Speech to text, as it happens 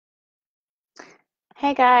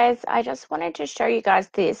Hey guys, I just wanted to show you guys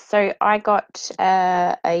this. So I got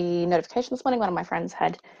a notification this morning. One of my friends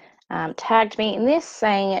had tagged me in this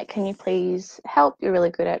saying, can you please help? You're really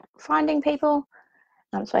good at finding people.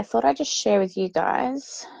 So I thought I'd just share with you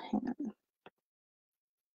guys. Hang on.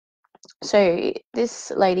 So this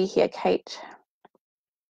lady here, Kate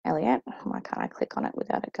Elliott, why can't I click on it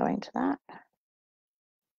without it going to that?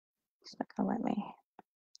 It's not going to let me.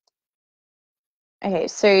 Okay,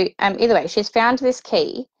 so either way, she's found this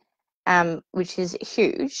key, which is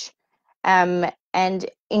huge. And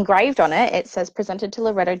engraved on it, it says presented to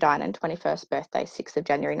Loretto Dynon, 21st birthday, 6th of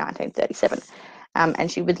January, 1937.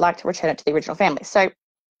 And she would like to return it to the original family. So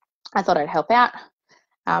I thought I'd help out.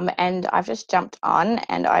 And I've just jumped on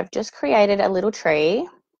and I've just created a little tree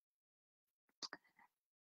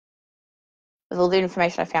with all the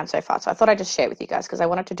information I found so far. So I thought I'd just share with you guys because I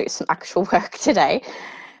wanted to do some actual work today.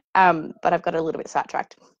 But I've got a little bit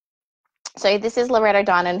sidetracked. So this is Loretto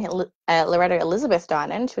Dynon, Loretto Elizabeth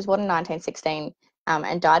Dynon. She was born in 1916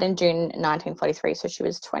 and died in June 1943. So she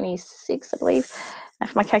was 26, I believe,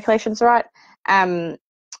 if my calculations are right.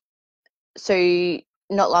 So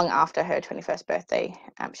not long after her 21st birthday,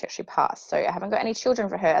 she actually passed. So I haven't got any children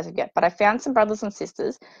for her as of yet, but I found some brothers and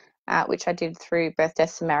sisters, which I did through birth,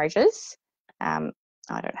 deaths, and marriages. I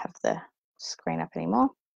don't have the screen up anymore.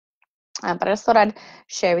 But I just thought I'd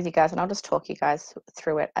share with you guys, and I'll just talk you guys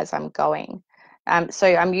through it as I'm going. So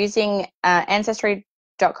I'm using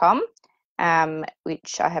Ancestry.com,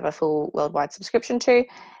 which I have a full worldwide subscription to,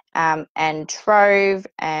 and Trove,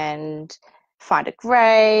 and Find a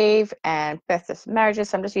Grave, and Birth, Deaths, and Marriages.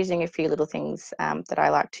 So I'm just using a few little things that I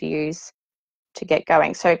like to use to get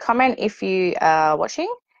going. So comment if you are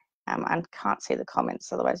watching. I can't see the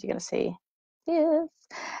comments, otherwise you're going to see this.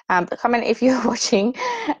 But comment if you're watching.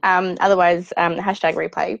 Otherwise, hashtag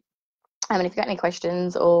replay. And if you've got any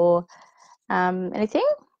questions or anything,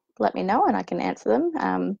 let me know and I can answer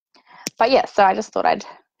them. But yeah, so I just thought I'd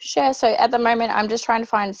share. So at the moment, I'm just trying to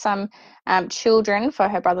find some children for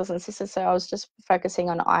her brothers and sisters. So I was just focusing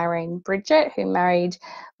on Irene Bridget, who married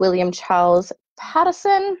William Charles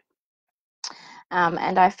Patterson.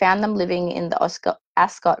 And I found them living in the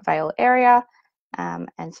Ascot Vale area.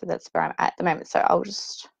 And so that's where I'm at the moment. So I'll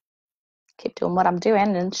just keep doing what I'm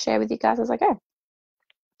doing and share with you guys as I go.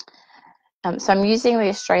 So I'm using the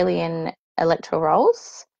Australian electoral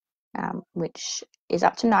rolls, which is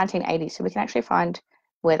up to 1980. So we can actually find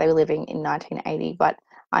where they were living in 1980. But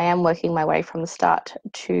I am working my way from the start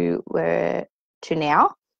to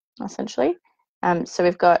now, essentially. So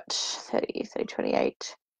we've got 30,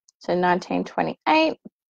 28. So 1928.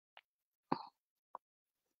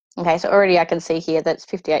 Okay, so already I can see here that's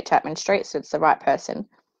 58 Chapman Street, so it's the right person.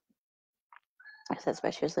 So that's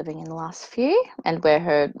where she was living in the last few, and where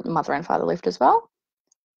her mother and father lived as well.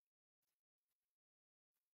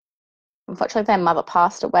 Unfortunately, their mother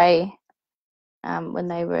passed away when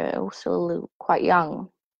they were all still quite young.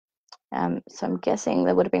 So I'm guessing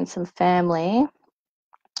there would have been some family.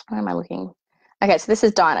 Where am I looking? Okay, so this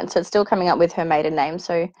is Dynon, so it's still coming up with her maiden name.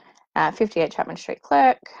 So 58 Chapman Street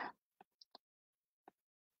clerk.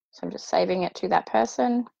 So I'm just saving it to that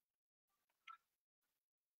person.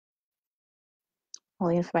 All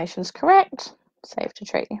the information is correct. Save to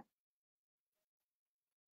tree.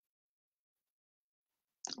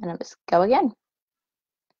 And I'll just go again.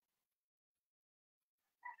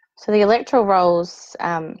 So the electoral rolls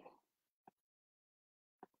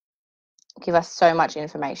give us so much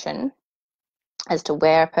information as to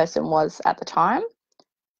where a person was at the time.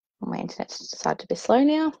 My internet's decided to be slow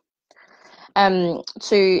now.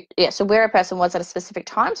 So where a person was at a specific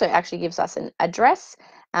time. So it actually gives us an address.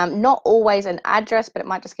 Not always an address, but it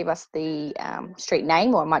might just give us the street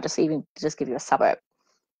name, or it might just even just give you a suburb.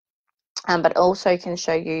 But also can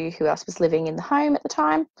show you who else was living in the home at the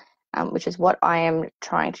time, which is what I am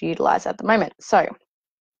trying to utilize at the moment. So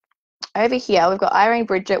over here, we've got Irene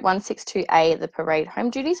Bridget, 162A, the Parade Home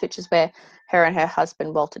Duties, which is where her and her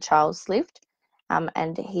husband, Walter Charles, lived.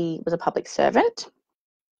 And he was a public servant.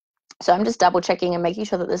 So I'm just double checking and making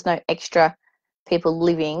sure that there's no extra people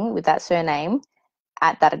living with that surname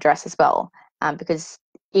at that address as well. Because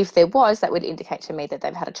if there was, that would indicate to me that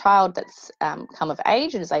they've had a child that's come of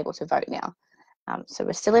age and is able to vote now. So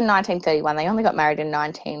we're still in 1931. They only got married in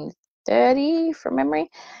 1930 from memory.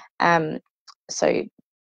 So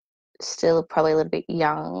still probably a little bit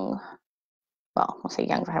young. Well, I'll say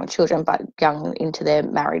young for having children, but young into their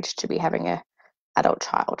marriage to be having an adult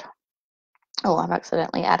child. Oh, I've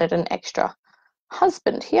accidentally added an extra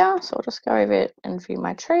husband here. So I'll just go over it and view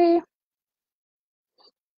my tree.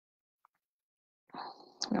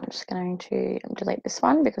 And I'm just going to delete this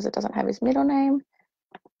one because it doesn't have his middle name.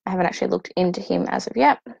 I haven't actually looked into him as of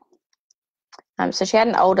yet. So she had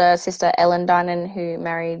an older sister, Ellen Dynon, who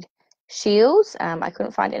married Shields. I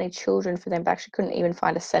couldn't find any children for them, but actually couldn't even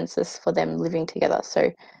find a census for them living together.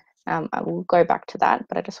 So I will go back to that,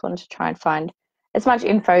 but I just wanted to try and find as much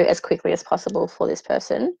info as quickly as possible for this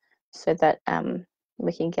person so that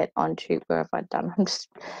we can get on to where have I done? I'm just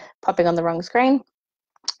popping on the wrong screen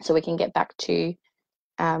so we can get back to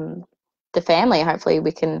the family. Hopefully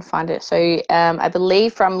we can find it. So I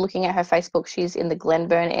believe from looking at her Facebook, she's in the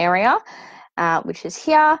Glenburn area, which is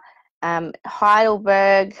here.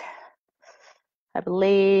 Heidelberg, I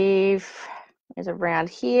believe, is around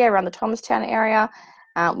here, around the Thomastown area,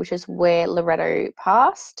 which is where Loretto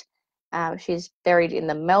passed. She's buried in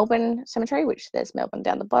the Melbourne Cemetery, which there's Melbourne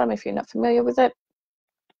down the bottom if you're not familiar with it.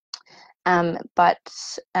 But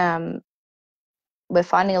we're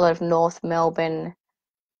finding a lot of North Melbourne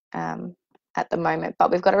at the moment.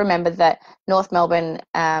 But we've got to remember that North Melbourne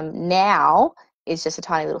now is just a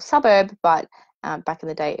tiny little suburb, but back in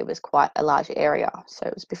the day it was quite a large area. So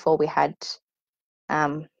it was before we had,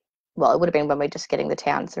 well, it would have been when we were just getting the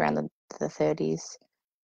towns around the 30s.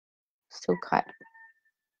 Still quite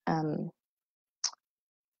wrong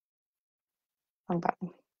button.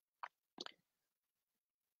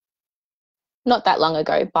 Not that long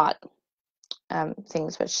ago, but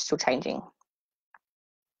things were still changing.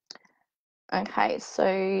 Okay,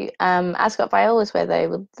 so Ascot Vale is where they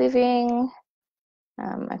were living.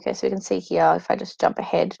 Okay, so we can see here, if I just jump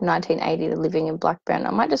ahead, 1980, they're living in Blackburn.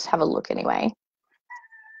 I might just have a look anyway.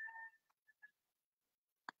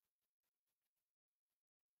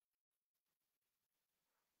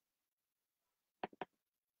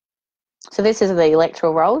 So this is the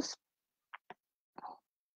electoral rolls.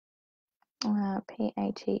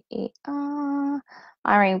 Pater,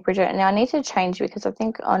 Irene Bridget. Now I need to change because I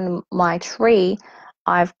think on my tree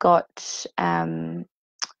I've got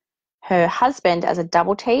her husband as a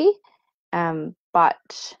double T,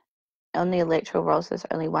 but on the electoral rolls there's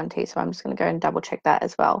only one T, so I'm just going to go and double check that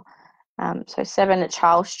as well. So 7 at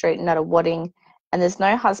Charles Street, not a Wadding, and there's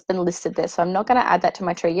no husband listed there, so I'm not going to add that to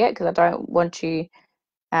my tree yet because I don't want to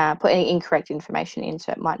put any incorrect information in,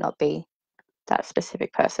 so it might not be that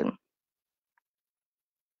specific person.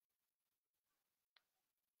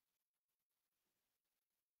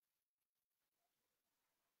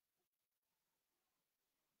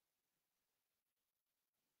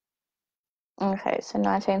 Okay, so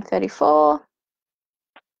 1934.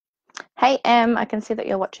 Hey, Em, I can see that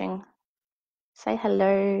you're watching. Say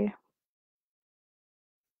hello.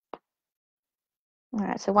 All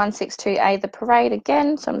right, so 162A, the parade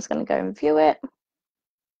again. So I'm just going to go and view it.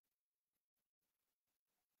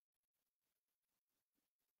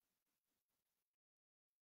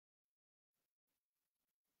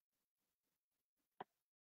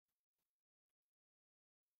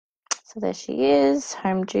 So there she is,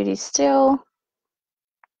 home duty still.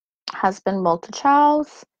 Husband, Walter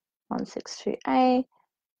Charles, 162A.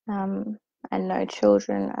 And no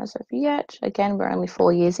children as of yet. Again, we're only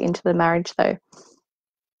 4 years into the marriage though.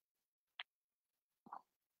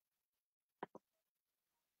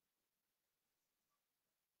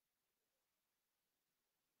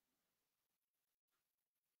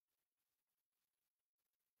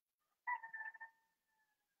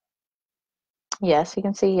 Yes, you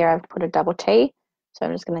can see here I've put a double T. So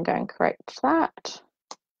I'm just going to go and correct that.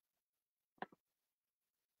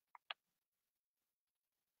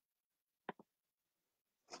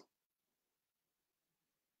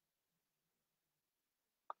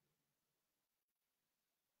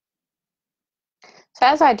 So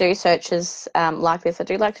as I do searches like this, I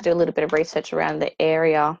do like to do a little bit of research around the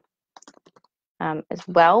area as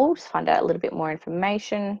well, to find out a little bit more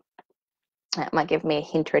information. That might give me a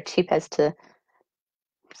hint or a tip as to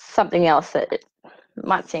something else that it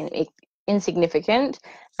might seem insignificant,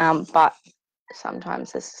 but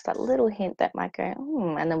sometimes there's just that little hint that might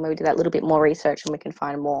go, and then we do that little bit more research and we can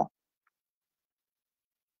find more.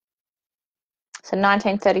 So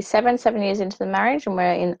 1937, 7 years into the marriage, and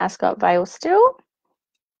we're in Ascot Vale still.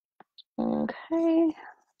 Okay,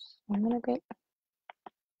 a little bit.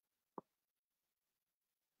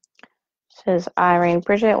 Says Irene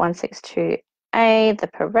Bridget, 162A, the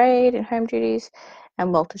parade in home duties,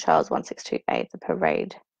 and Walter Charles, 162A, the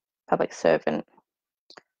parade, public servant.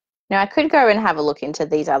 Now I could go and have a look into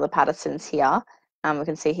these other Pattersons here. We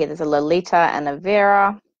can see here there's a Lolita and a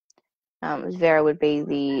Vera. Vera would be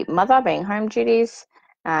the mother, being home duties.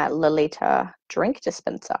 Lolita, drink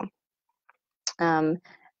dispenser. And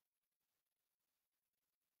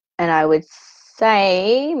I would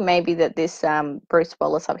say maybe that this Bruce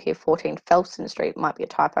Wallace up here, 14 Felston Street, might be a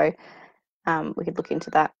typo. We could look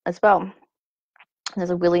into that as well. There's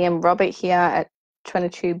a William Robert here at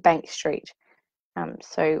 22 Bank Street.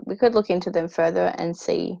 So we could look into them further and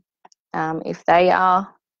see if they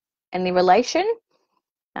are any relation.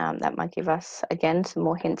 That might give us, again, some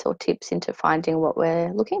more hints or tips into finding what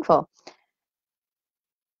we're looking for.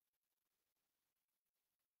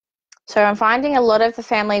 So I'm finding a lot of the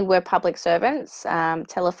family were public servants,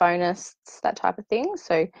 telephonists, that type of thing.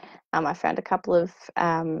 So I found a couple of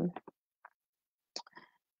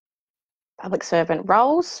public servant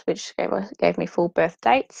roles, which gave me full birth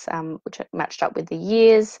dates, which matched up with the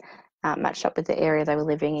years, matched up with the area they were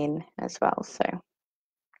living in as well. So,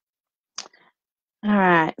 all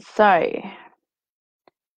right. So,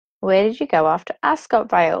 where did you go after Ascot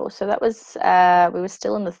Vale? So that was we were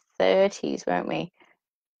still in the 30s, weren't we?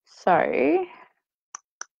 So,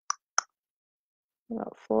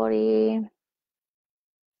 about 40,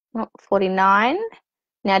 not 49.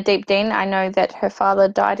 Now, Deep Dean, I know that her father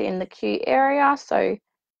died in the Kew area, so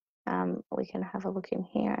we can have a look in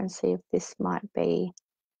here and see if this might be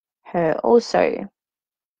her also.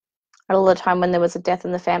 A lot of the time when there was a death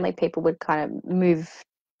in the family, people would kind of move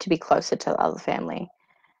to be closer to the other family.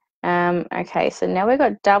 Okay, so now we've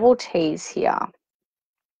got double T's here.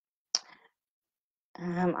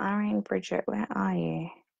 Irene Bridget, where are you?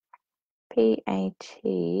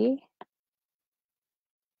 P-A-T.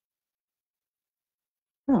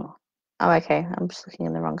 Oh, okay. I'm just looking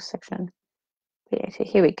in the wrong section. P-A-T.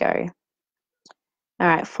 Here we go. All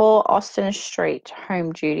right, 4 Austin Street,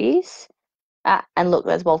 home duties. And look,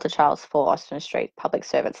 there's Walter Charles, 4 Austin Street, public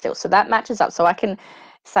servant still. So that matches up. So I can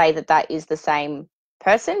say that that is the same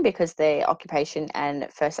person because their occupation and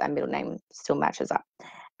first and middle name still matches up.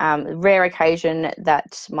 Rare occasion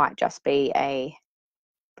that might just be a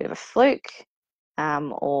bit of a fluke,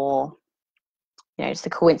 or just a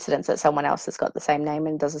coincidence that someone else has got the same name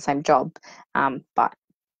and does the same job. But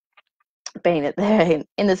being that they're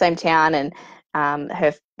in the same town and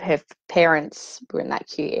her parents were in that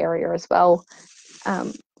Kew area as well,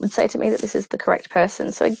 would say to me that this is the correct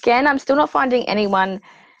person. So again, I'm still not finding anyone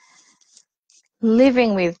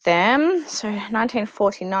living with them. So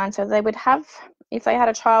 1949. So they would have, if they had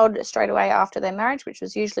a child straight away after their marriage, which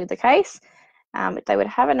was usually the case, they would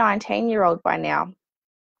have a 19-year-old by now.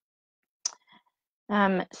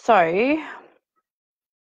 So I'm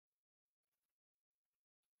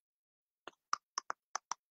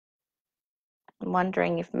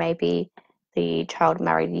wondering if maybe the child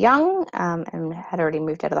married young and had already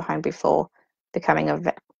moved out of the home before becoming of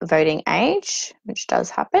voting age, which does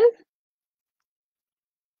happen.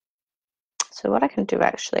 So what I can do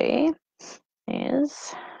actually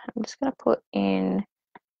is I'm just going to put in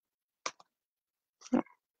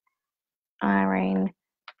Irene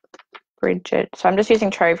Bridget. So I'm just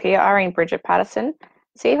using Trove here, Irene Bridget Patterson.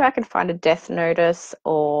 See if I can find a death notice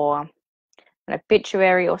or an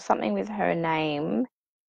obituary or something with her name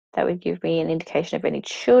that would give me an indication of any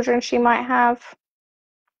children she might have.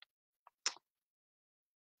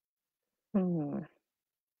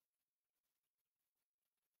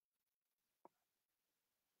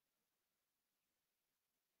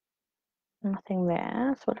 Nothing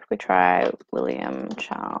there. So what if we try William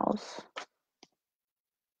Charles?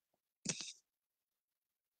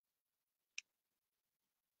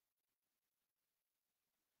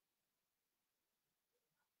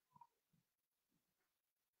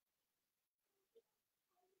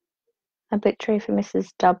 Obituary for Mrs.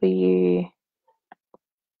 W.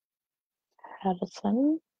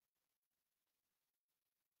 Patterson.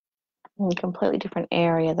 Completely different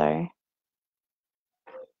area though.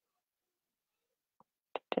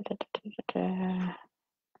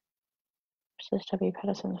 Mrs. W.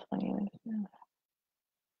 Patterson.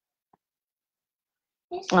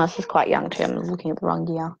 Oh, this is quite young too. I'm looking at the wrong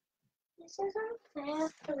year. This is unfair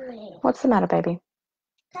for me. What's the matter, baby?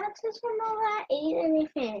 Dad says we're not allowed to eat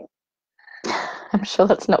anything. I'm sure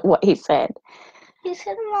that's not what he said. He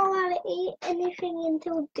said I'm not allowed to eat anything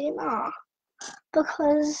until dinner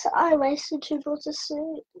because I wasted 2 bowls of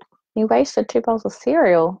soup. You wasted 2 bowls of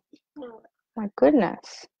cereal. No. My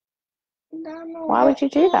goodness. No, why would you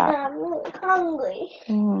do that? I'm really hungry.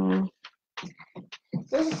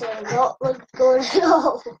 This does not look good at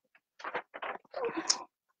all.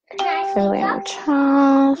 William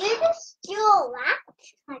Charles. You just steal that?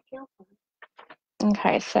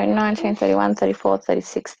 Okay, so 1931, 34,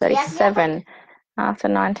 36, 37. After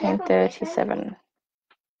 1937.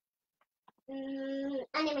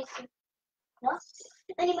 Animation. What?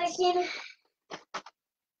 Animation.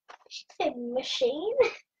 She said machine.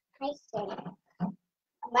 I said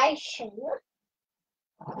motion.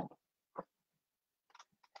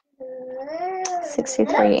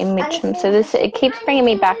 63 in Mitcham. So this, it keeps bringing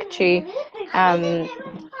me back to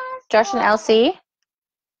Josh and Elsie.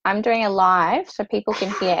 I'm doing a live so people can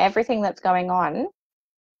hear everything that's going on.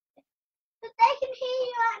 But they can hear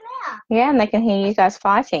you right now. Yeah, and they can hear you guys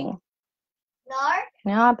fighting. No?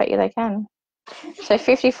 No, I bet you they can. So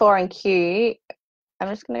 54 in Q. I'm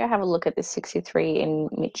just going to go have a look at this 63 in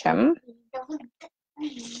Mitcham.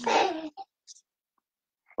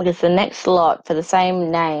 Because the next lot for the same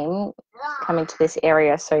name coming to this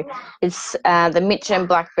area. So it's the Mitcham,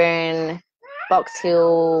 Blackburn, Box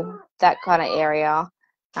Hill, that kind of area,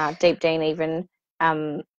 Deep Dean even.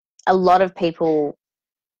 A lot of people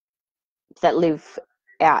that live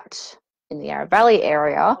out in the Yarra Valley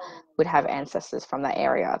area would have ancestors from that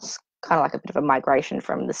area. It's kind of like a bit of a migration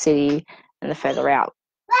from the city and the further out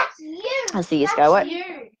as the years go.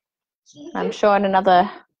 I'm sure in another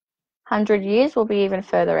 100 years we'll be even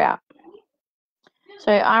further out.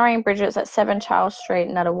 So Irene Bridget's at 7 Charles Street,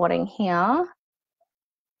 Nuttawading here.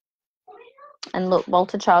 And look,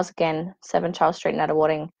 Walter Charles again, 7 Charles Street,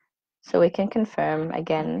 Nuttawading. So we can confirm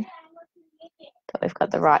again that we've got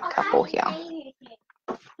the right couple here.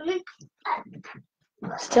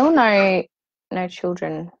 Still no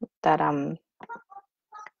children that at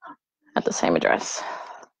the same address.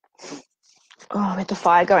 Oh, we had the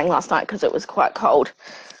fire going last night because it was quite cold.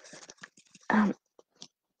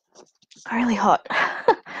 Really hot.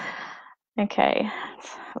 Okay,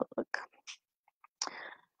 let's have a look.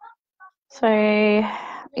 So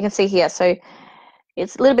you can see here, so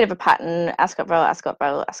it's a little bit of a pattern. Ascot Vale, Ascot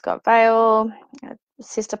Vale, Ascot Vale.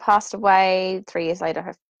 Sister passed away. 3 years later,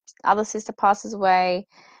 her other sister passes away,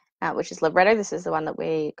 which is Loretto. This is the one that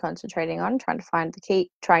we're concentrating on, trying to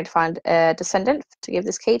find a descendant to give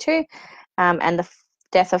this key to. And the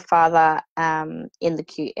death of father in the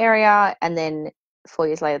Q area, and then 4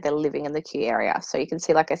 years later, they're living in the Q area. So you can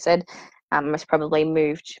see, like I said, most probably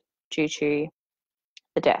moved due to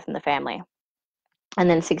the death in the family. And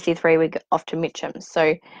then 63, we go off to Mitcham.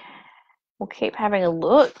 So we'll keep having a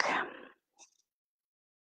look.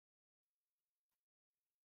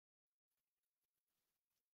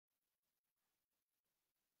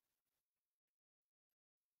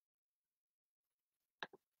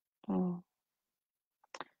 So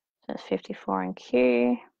it's 54 in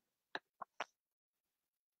Q.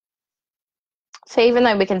 So even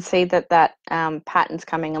though we can see that pattern's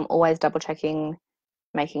coming, I'm always double checking,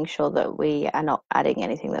 making sure that we are not adding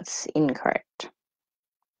anything that's incorrect.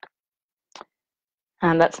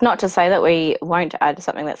 That's not to say that we won't add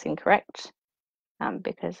something that's incorrect,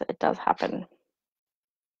 because it does happen.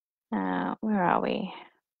 Where are we?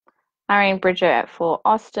 Irene Bridget at 4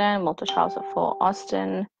 Austin, Walter Charles at 4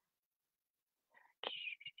 Austin.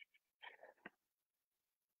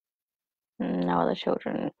 No other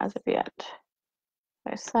children as of yet.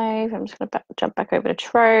 So save. I'm just going to jump back over to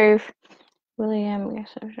Trove. William, yes,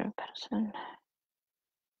 Patterson.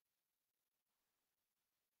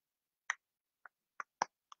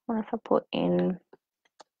 What if I put in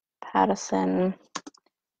Patterson,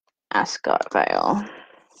 Ascot Vale?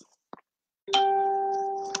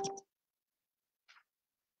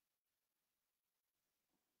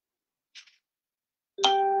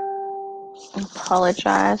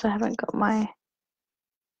 Apologise, I haven't got my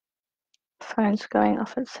phone's going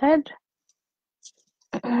off its head.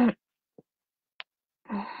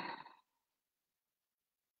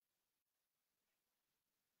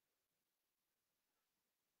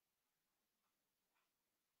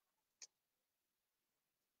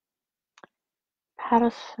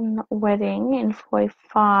 Patterson wedding in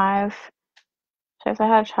 45. So if they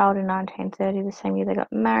had a child in 1930, the same year they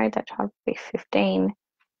got married, that child would be 15.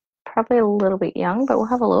 Probably a little bit young, but we'll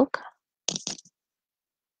have a look.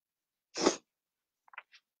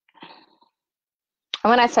 And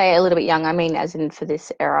when I say a little bit young, I mean as in for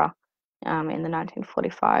this era. In the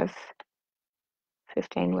 1945,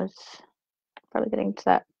 15 was probably getting to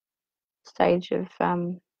that stage of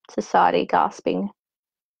society gasping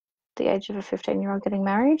the age of a 15-year-old getting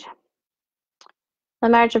married. The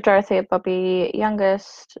marriage of Dorothea Bobby,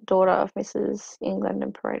 youngest daughter of Mrs. England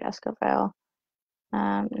and Parade Ascot Vale.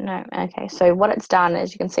 No, okay. So what it's done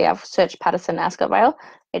is, you can see I've searched Patterson, Ascot Vale.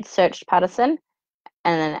 It's searched Patterson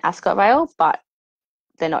and then Ascot Vale, but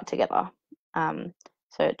they're not together. So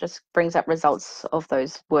it just brings up results of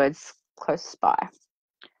those words close by.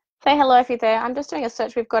 Say hello if you're there. I'm just doing a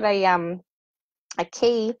search. We've got a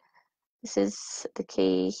key. This is the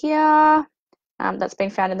key here. That's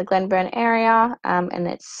been found in the Glenburn area, and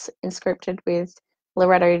it's inscripted with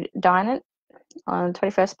Loretto Dynon on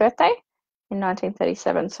 21st birthday in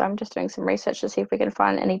 1937. So I'm just doing some research to see if we can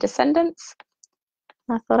find any descendants.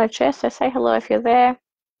 I thought I'd share, so say hello if you're there.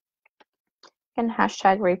 You can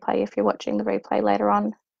hashtag replay if you're watching the replay later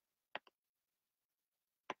on.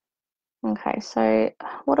 Okay, so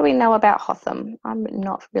what do we know about Hotham? I'm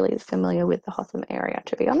not really familiar with the Hotham area,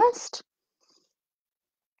 to be honest.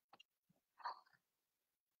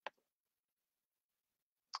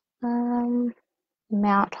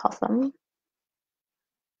 Mount Hotham.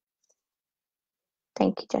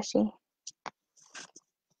 Thank you, Jessie.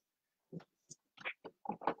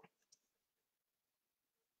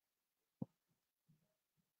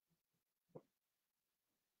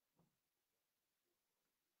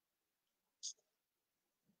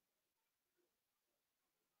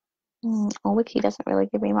 Our wiki doesn't really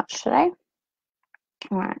give me much today.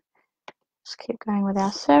 All right, let's keep going with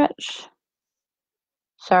our search.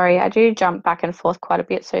 Sorry, I do jump back and forth quite a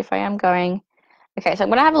bit, so if I am going... Okay, so I'm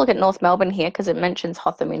going to have a look at North Melbourne here because it mentions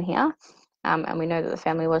Hotham in here, and we know that the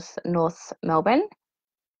family was North Melbourne.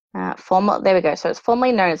 There we go. So it's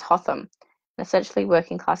formerly known as Hotham, an essentially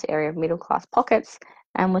working class area of middle class pockets,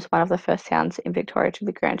 and was one of the first towns in Victoria to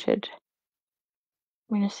be granted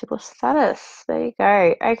municipal status. There you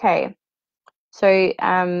go. Okay, so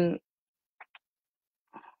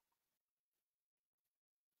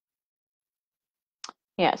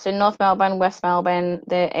yeah, so North Melbourne, West Melbourne,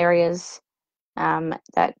 the areas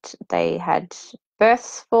that they had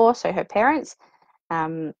births for, so her parents,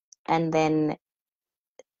 and then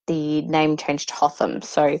the name changed to Hotham.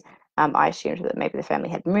 So I assumed that maybe the family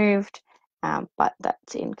had moved, but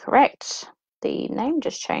that's incorrect. The name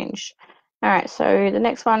just changed. All right, so the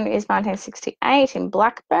next one is 1968 in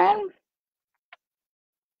Blackburn.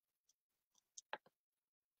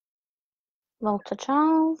 Walter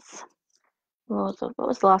Charles. What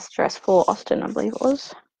was the last address for Austin, I believe it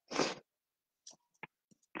was.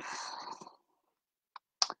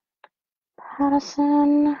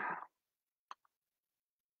 Patterson.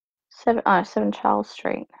 7 Charles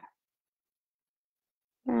Street.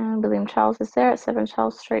 William Charles is there at 7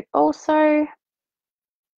 Charles Street also.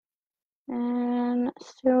 And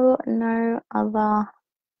still no other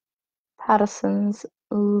Pattersons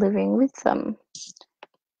living with them.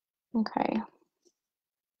 Okay.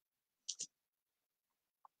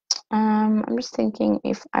 I'm just thinking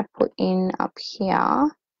if I put in up here,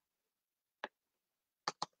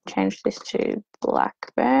 change this to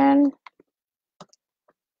Blackburn.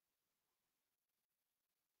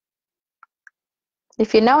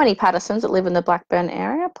 If you know any Pattersons that live in the Blackburn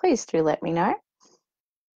area, please do let me know.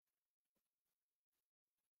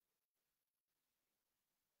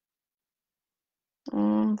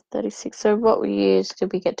 Mm, 36. So what years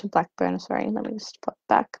did we get to Blackburn? Sorry, let me just put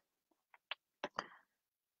back.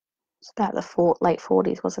 It's about the late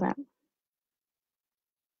 40s, wasn't it?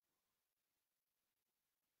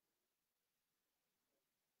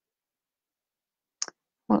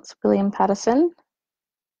 What's William Patterson?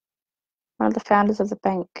 One of the founders of the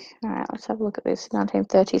bank. All right, let's have a look at this.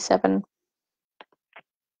 1937.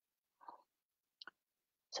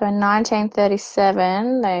 So in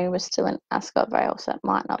 1937, they were still in Ascot Vale, so it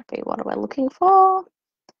might not be what we're looking for.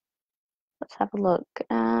 Let's have a look.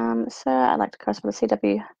 Sir, I'd like to correspond with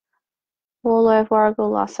CW Warlow of Warrigal.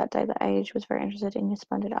 Last Saturday, The Age was very interested in your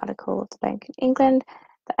splendid article of the bank in England,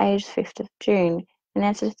 The Age, 5th of June. In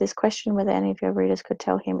answer to this question, whether any of your readers could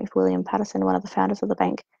tell him if William Patterson, one of the founders of the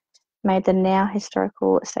bank, made the now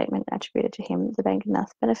historical statement attributed to him, the bank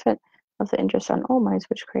enough benefit of the interest on all monies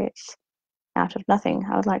which creates out of nothing.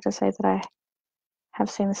 I would like to say that I have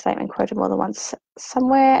seen the statement quoted more than once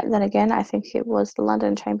somewhere. Then again, I think it was the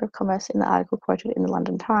London Chamber of Commerce in the article quoted in the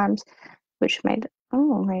London Times, which made...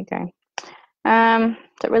 Oh, there you go. So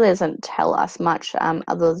it really doesn't tell us much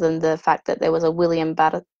other than the fact that there was a William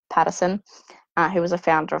Patterson who was a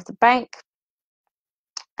founder of the bank.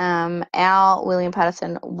 Our William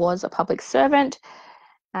Patterson was a public servant,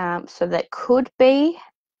 so that could be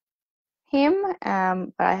him,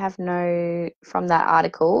 but I have from that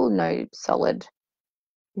article, no solid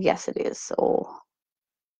yes it is or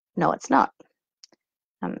no it's not.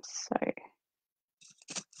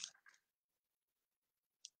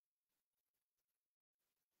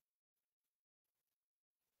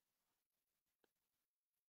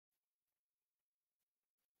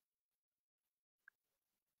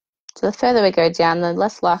 So the further we go down, the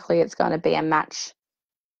less likely it's going to be a match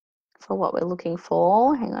for what we're looking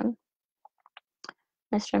for. Hang on.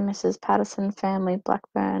 Mr. and Mrs. Patterson family,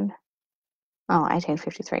 Blackburn. Oh,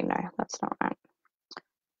 1853. No, that's not right.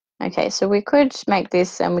 Okay, so we could make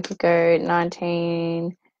this and we could go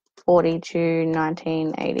 1940 to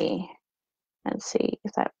 1980 and see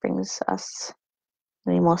if that brings us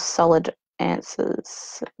any more solid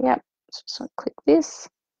answers. Yep, so just click this.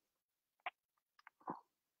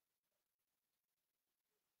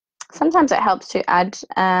 Sometimes it helps to add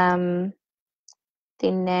the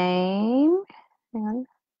name. Hang on.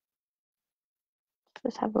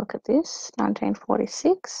 Let's have a look at this.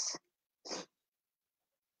 1946.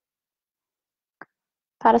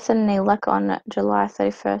 Patterson Neelak on July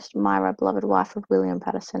 31st. Myra, beloved wife of William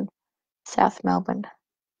Patterson, South Melbourne.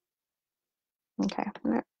 Okay.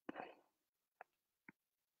 No.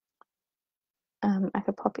 I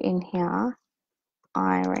could pop in here.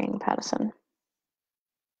 Irene Patterson.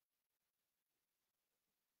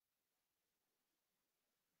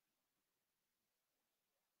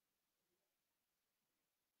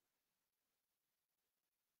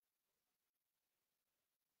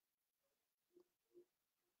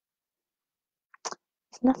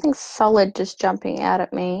 There's nothing solid just jumping out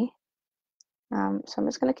at me. So I'm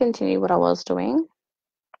just going to continue what I was doing.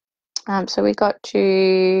 So we got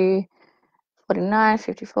to 49,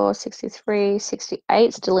 54, 63,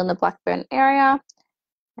 68, still in the Blackburn area.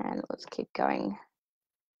 And let's keep going.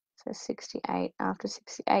 So 68, after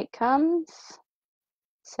 68 comes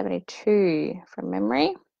 72 from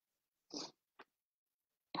memory.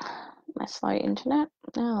 My slow internet.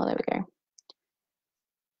 Oh, there we go.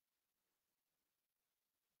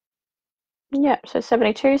 Yep, so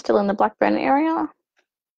 72 still in the Blackburn area.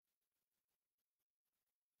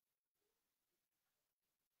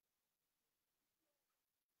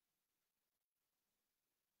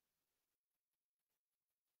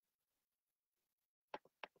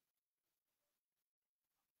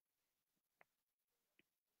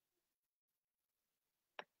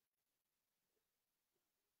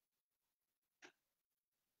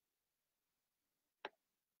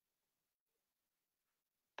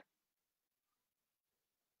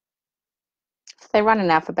 So they run in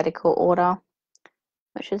alphabetical order,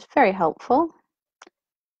 which is very helpful.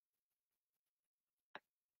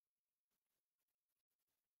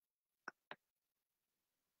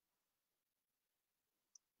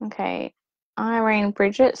 Okay, Irene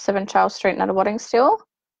Bridget, 7 Charles Street, Nuttawading still.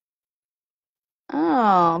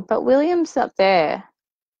 Oh, but William's not there.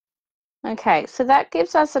 Okay, so that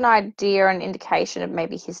gives us an idea, an indication of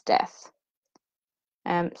maybe his death.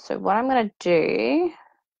 So what I'm going to do,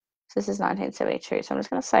 so this is 1972, so I'm just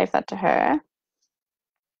going to save that to her.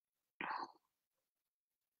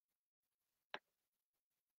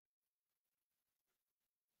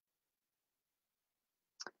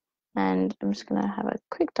 And I'm just going to have a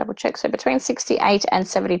quick double check. So between 68 and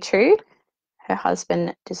 72, her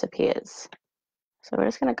husband disappears. So we're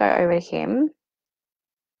just going to go over to him.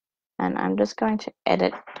 And I'm just going to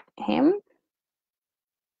edit him.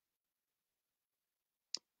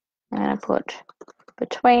 I'm going to put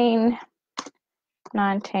between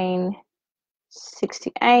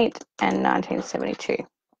 1968 and 1972.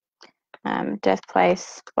 Death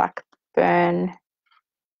place, Blackburn,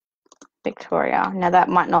 Victoria. Now that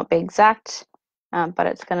might not be exact, but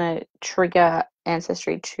it's going to trigger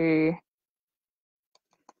ancestry to,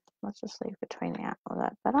 let's just leave between out. Will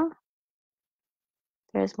that better?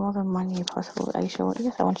 There is more than 1 year possible. Are you sure?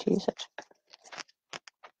 Yes, I want to use it.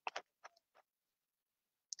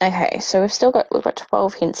 Okay, so we've got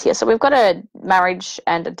 12 hints here. So we've got a marriage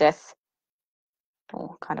and a death,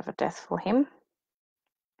 or kind of a death for him.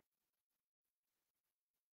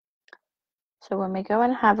 So when we go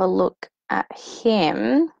and have a look at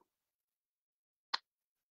him,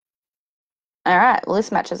 all right, well,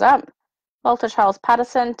 this matches up. Walter Charles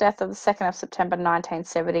Patterson, death of the 2nd of September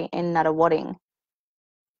 1970 in Nuttawading.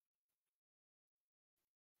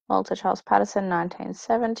 Walter Charles Patterson,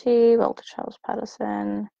 1970. Walter Charles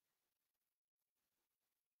Patterson.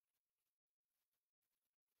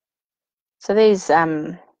 So these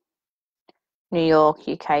New York,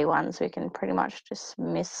 UK ones we can pretty much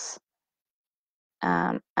dismiss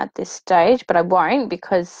at this stage, but I won't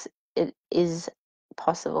because it is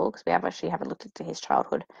possible because we haven't looked into his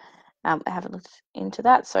childhood. I haven't looked into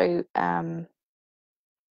that, so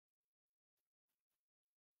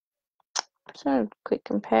so quick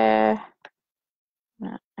compare.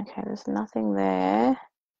 No, okay, there's nothing there.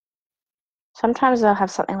 Sometimes they'll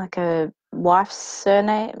have something like a wife's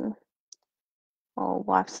surname or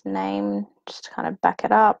wife's name just to kind of back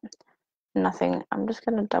it up. Nothing. I'm just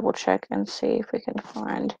going to double check and see if we can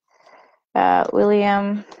find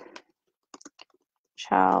William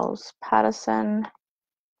Charles Patterson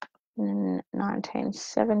in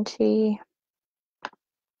 1970.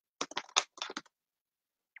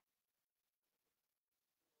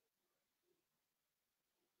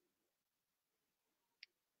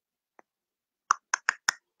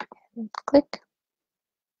 Click.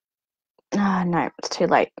 Oh, no, it's too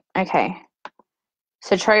late. Okay.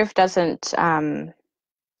 So Trove doesn't,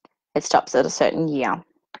 it stops at a certain year.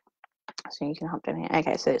 So you can hop down here.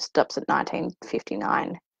 Okay, so it stops at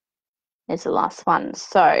 1959. Is the last one.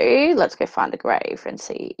 So let's go find a grave and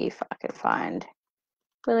see if I can find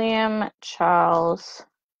William Charles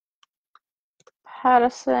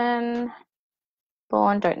Patterson.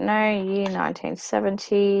 Born, don't know, year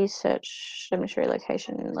 1970. Search cemetery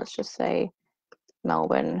location. Let's just say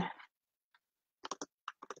Melbourne,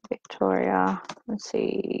 Victoria. Let's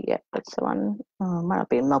see. Yep, that's the one. Oh, it might not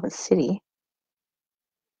be in Melbourne City.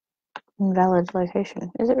 Invalid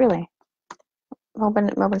location. Is it really?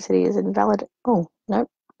 Melbourne City is invalid. Oh, nope,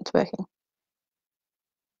 it's working.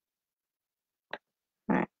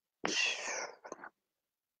 All right.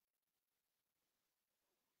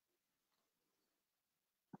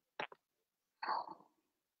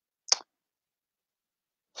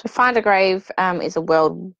 So find a grave is a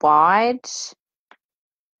worldwide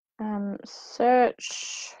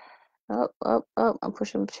search. Oh, I'm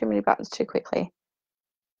pushing too many buttons too quickly.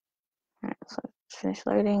 All right, so finish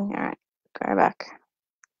loading. All right, go back.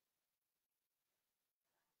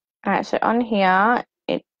 All right, so on here,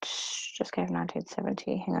 it just gave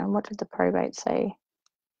 1970. Hang on, what did the probate say?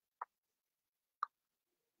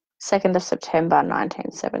 2nd of September,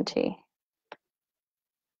 1970.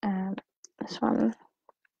 This one,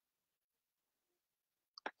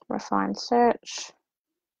 refine search,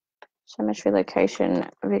 cemetery location,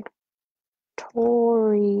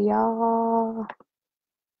 Victoria,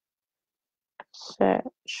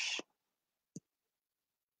 search.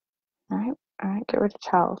 All right, get rid of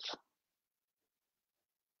Charles.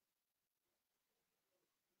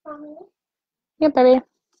 Mommy, Yeah, baby.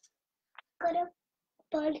 got a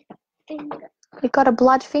blood finger. You got a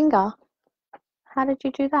blood finger? How did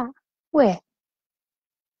you do that? Where?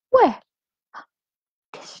 Where?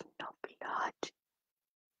 There's no blood.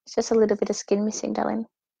 It's just a little bit of skin missing, darling.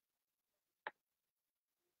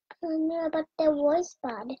 Oh, no, but there was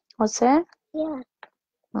blood. What's there? Yeah.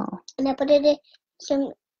 Oh. And I put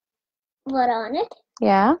some water on it.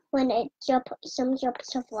 Yeah. When it dropped some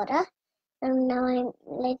drops of water, and now I'm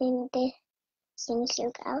letting the thing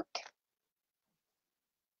soak out.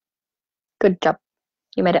 Good job.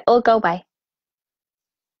 You made it all go away.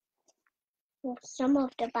 Some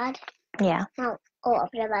of the blood. Yeah. Not all of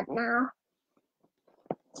the blood now.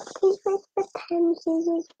 These are the pen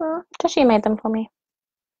scissors for. Joshua made them for me.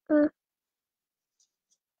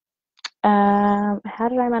 How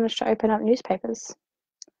did I manage to open up newspapers?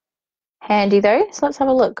 Handy though, so let's have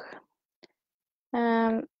a look.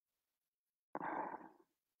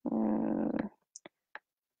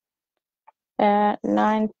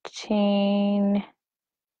 1930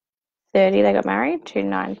 they got married to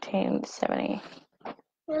 1970.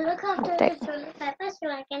 Now look after Update. the toilet paper so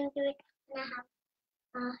I can do it and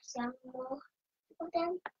I have some more of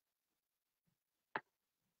them.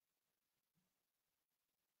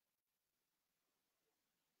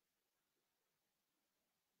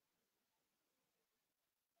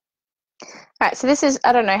 All right, so this is,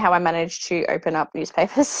 I don't know how I managed to open up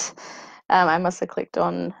newspapers. I must have clicked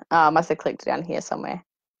down here somewhere.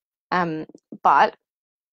 But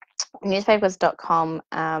newspapers.com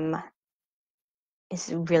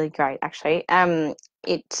is really great, actually.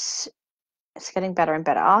 It's getting better and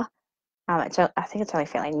better. I think it's only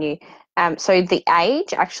fairly new. So The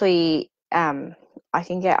Age, actually, I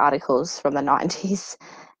can get articles from the 90s.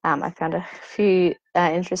 I found a few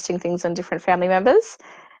interesting things on different family members.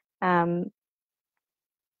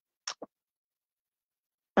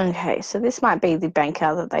 Okay, so this might be the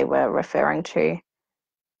banker that they were referring to.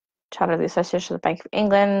 Charter of the Association of the Bank of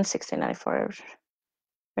England, 1694,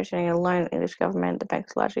 originating a loan English government. The bank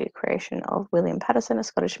is largely a creation of William Patterson, a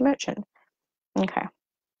Scottish merchant. Okay.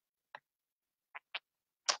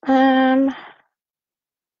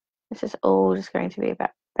 This is all just going to be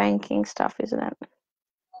about banking stuff, isn't it?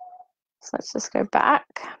 So let's just go back.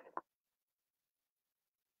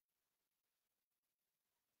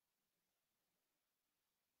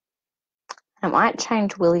 I might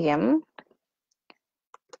change William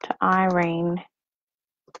to Irene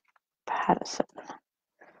Patterson.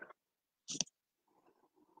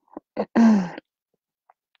 And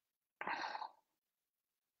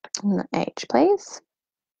the H, please.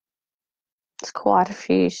 There's quite a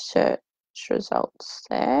few search results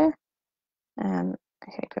there.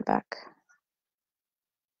 Okay, go back.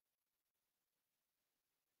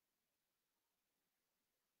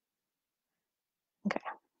 Okay.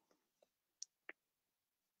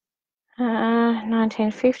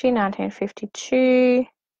 1950, 1952.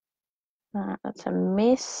 That's a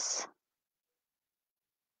miss.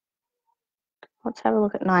 Let's have a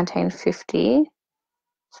look at 1950.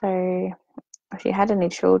 So if you had any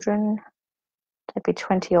children, they'd be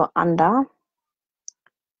 20 or under.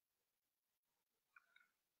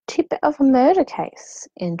 tidbit of a murder case.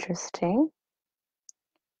 Interesting.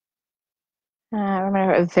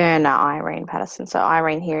 Remember Verna Irene Patterson. So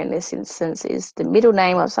Irene here in this instance is the middle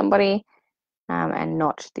name of somebody and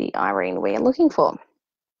not the Irene we are looking for.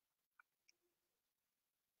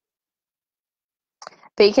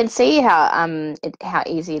 But you can see how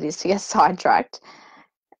easy it is to get sidetracked.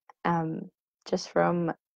 Just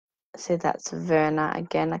from, see, that's Verna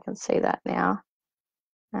again. I can see that now.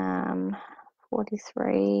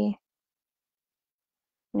 43,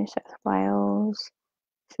 New South Wales.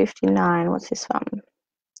 59. What's this one?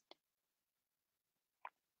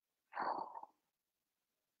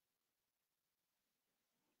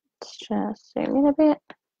 Let's just zoom in a bit.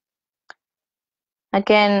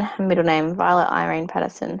 Again, middle name Violet Irene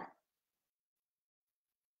Patterson.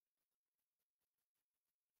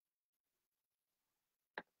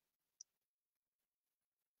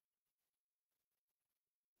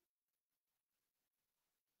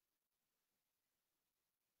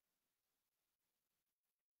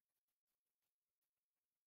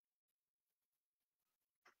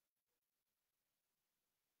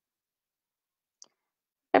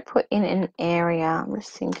 I put in an area. I'm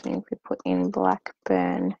just thinking if we put in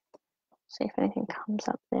Blackburn, see if anything comes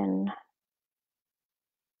up then.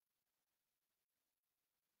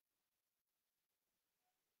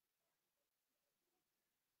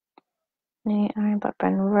 Irene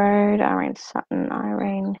Blackburn Road, Irene Sutton,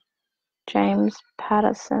 Irene James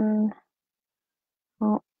Patterson.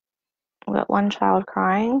 Oh, we've got one child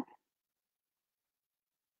crying.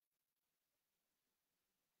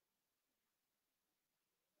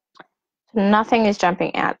 So nothing is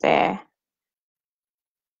jumping out there.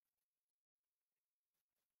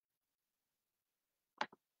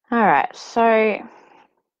 All right, so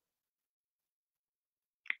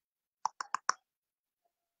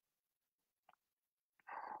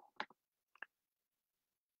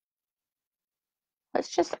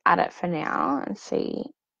let's just add it for now and see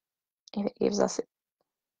if it gives us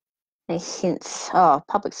any hints. Oh,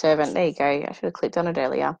 public servant, there you go. I should have clicked on it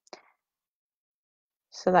earlier.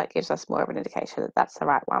 So that gives us more of an indication that that's the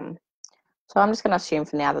right one. So I'm just going to assume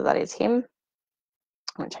for now that that is him.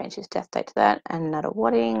 I'm going to change his death date to that. And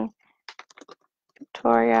Nuttawading,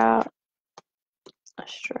 Victoria,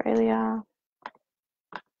 Australia.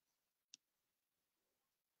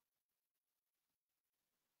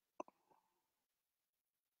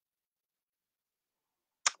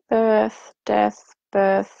 Birth, death,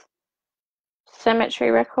 birth,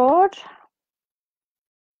 cemetery record.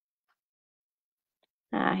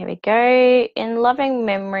 Here we go. In loving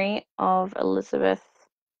memory of Elizabeth,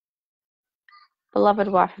 beloved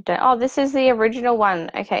wife of Dan. Oh, this is the original one.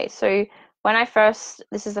 Okay, so when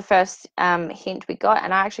this is the first hint we got,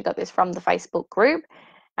 and I actually got this from the Facebook group.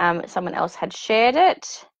 Someone else had shared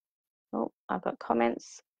it. Oh, I've got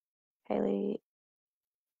comments. Haley,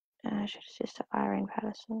 sister Irene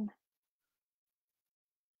Patterson,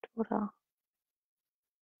 daughter.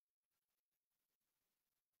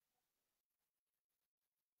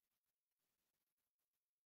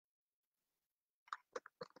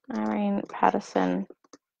 Irene Patterson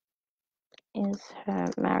is her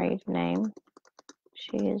married name.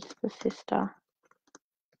 She is the sister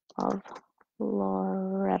of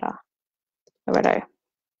Loretto.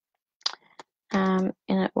 And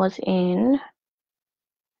it was in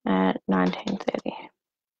 1930.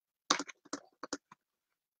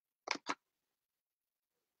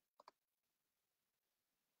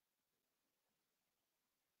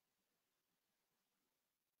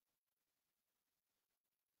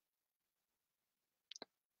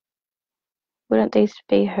 Wouldn't these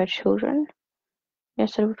be her children?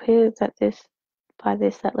 Yes, it would appear that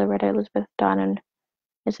that Loretto Elizabeth Dynon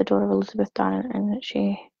is the daughter of Elizabeth Dynon, and that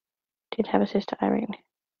she did have a sister Irene.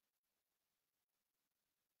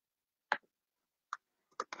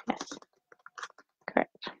 Yes,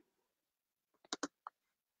 correct.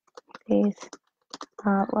 These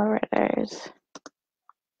are Loretto's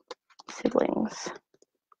siblings.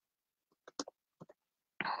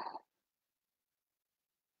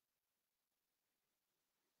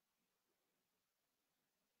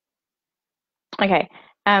 Okay,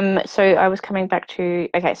 so I was coming back to,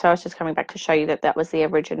 so I was just coming back to show you that that was the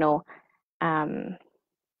original, oh,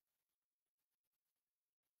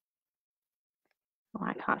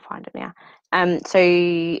 I can't find it now.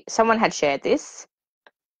 So someone had shared this,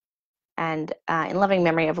 and in loving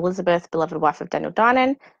memory of Elizabeth, beloved wife of Daniel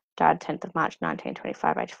Dynon, died 10th of March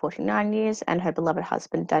 1925, aged 49 years, and her beloved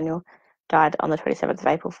husband Daniel died on the 27th of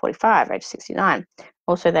April 45, aged 69.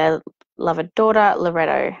 Also their beloved daughter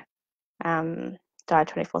Loretto died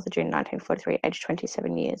 24th of June 1943, aged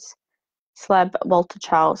 27 years. Slab Walter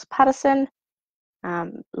Charles Patterson,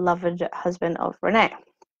 loved husband of Renee.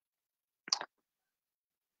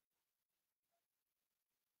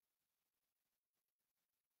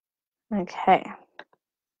 Okay.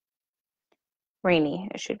 Renee,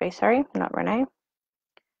 it should be, sorry, not Renee.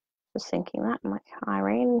 Just thinking that. I'm like,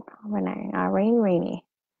 Irene, Renee, Irene, Renee.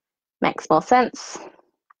 Makes more sense.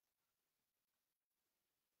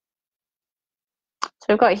 So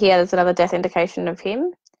we've got here, there's another death indication of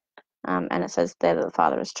him. And it says there that the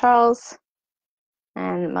father is Charles.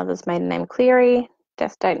 And mother's maiden name Cleary.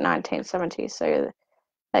 Death date 1970. So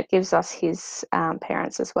that gives us his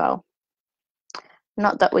parents as well.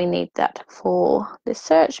 Not that we need that for this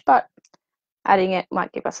search, but adding it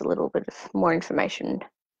might give us a little bit of more information.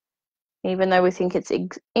 Even though we think it's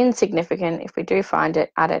insignificant, if we do find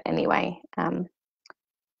it, add it anyway,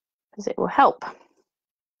 because it will help.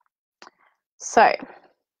 So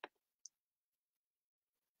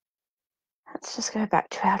let's just go back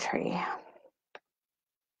to our tree.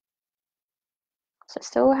 So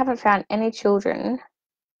still haven't found any children,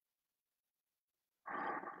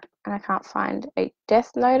 and I can't find a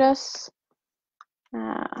death notice.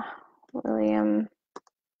 William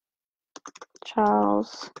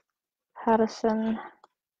Charles Patterson.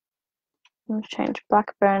 I'm going to change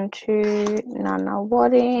Blackburn to Nana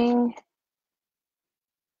Wadding.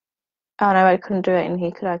 Oh no, I couldn't do it in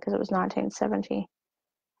here, could I? Because it was 1970.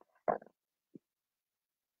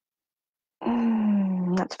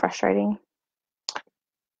 That's frustrating.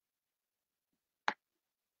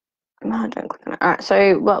 Oh, don't click on it. All right,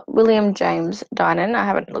 so well, William James Dynon. I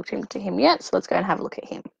haven't looked into him yet, so let's go and have a look at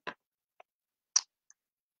him.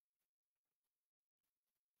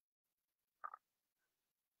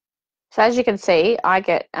 So as you can see, I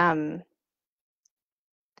get this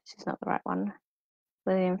is not the right one.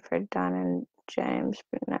 William Fred Dynon James,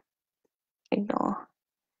 no, ignore.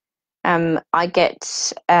 I get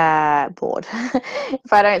bored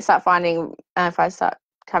if I don't start finding. If I start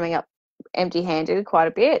coming up empty-handed quite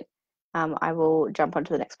a bit, I will jump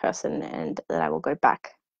onto the next person, and then I will go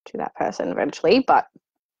back to that person eventually. But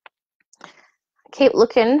keep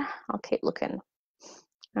looking. I'll keep looking.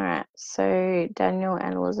 All right. So Daniel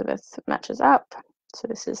and Elizabeth matches up. So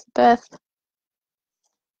this is the birth.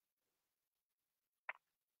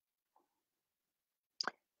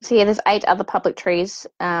 So yeah, there's 8 other public trees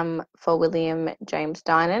for William James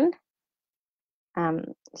Dynon.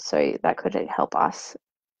 So that could help us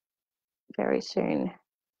very soon.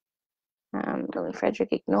 Lily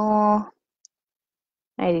Frederick, ignore.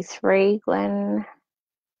 83, Glen.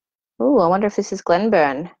 Oh, I wonder if this is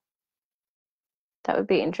Glenburn. That would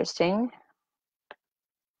be interesting.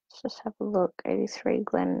 Let's just have a look. 83,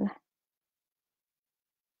 Glen.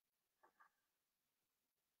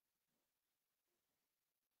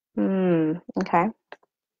 Okay.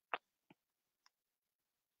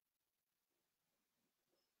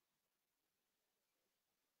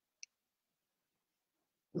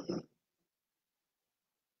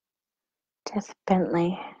 Death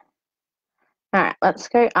Bentley. All right, let's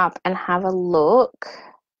go up and have a look.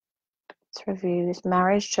 Let's review this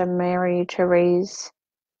marriage to Mary Therese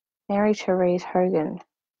Hogan.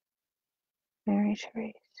 Mary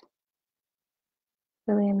Therese.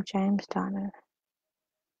 William James Dynon.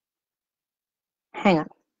 Hang on.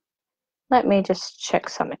 Let me just check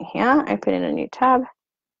something here. Open in a new tab.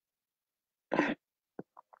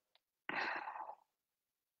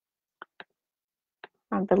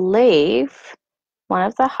 I believe one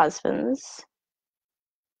of the husbands,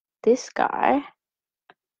 this guy,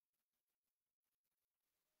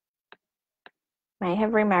 may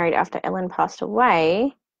have remarried after Ellen passed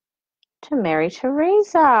away to Mary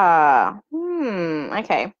Teresa.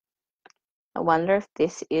 Okay. I wonder if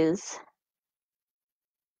this is...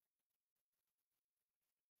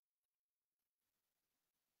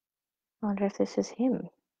 I wonder if this is him.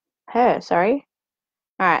 Her, sorry.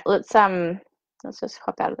 All right, let's just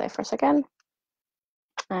hop out of there for a second.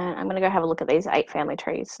 And I'm going to go have a look at these 8 family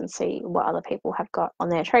trees and see what other people have got on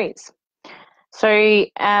their trees. So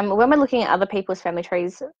when we're looking at other people's family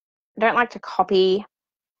trees, I don't like to copy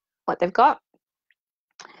what they've got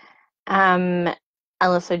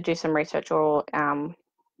unless we do some research or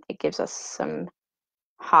it gives us some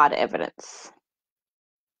hard evidence.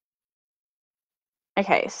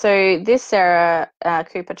 Okay, so this Sarah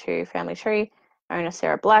Cooper 2 family tree, owner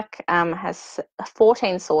Sarah Black, has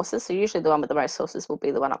 14 sources. So usually the one with the most sources will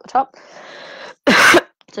be the one up the top.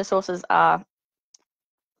 So sources are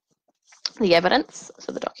the evidence,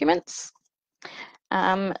 so the documents.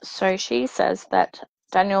 So she says that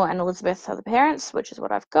Daniel and Elizabeth are the parents, which is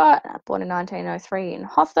what I've got, born in 1903 in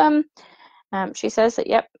Hotham. She says that,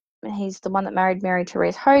 yep, he's the one that married Mary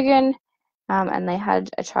Therese Hogan. And they had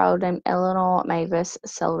a child named Eleanor Mavis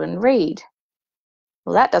Selden Reed.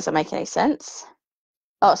 Well, that doesn't make any sense.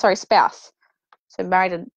 Oh, sorry, spouse. So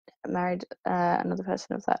married another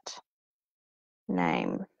person of that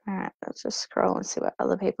name. All right, let's just scroll and see what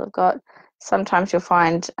other people have got. Sometimes you'll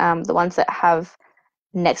find the ones that have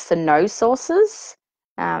next to no sources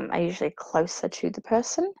are usually closer to the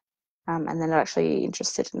person, and they're not actually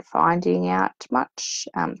interested in finding out much.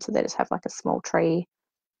 So they just have like a small tree.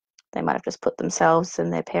 They might have just put themselves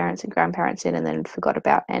and their parents and grandparents in and then forgot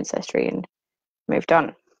about ancestry and moved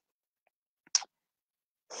on.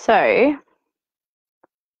 So,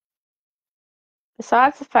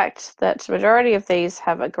 besides the fact that the majority of these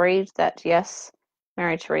have agreed that yes,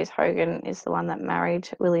 Mary Therese Hogan is the one that married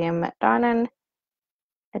William Dynon,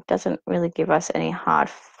 it doesn't really give us any hard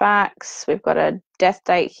facts. We've got a death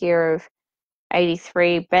date here of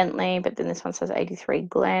 83 Bentley, but then this one says 83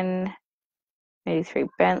 Glen, 83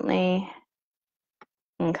 Bentley.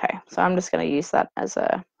 Okay, so I'm just going to use that as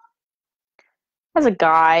a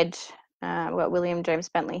guide. We've got William James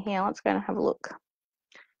Bentley here. Let's go and have a look.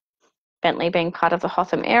 Bentley being part of the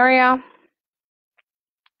Hotham area.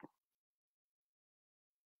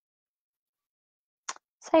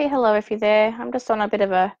 Say hello if you're there. I'm just on a bit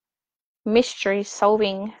of a mystery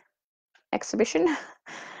solving exhibition.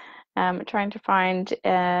 Trying to find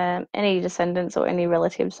any descendants or any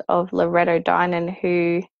relatives of Loretto Dynon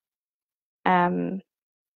who,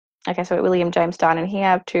 okay, so William James Dynon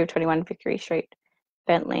here, 221 Vickery Street,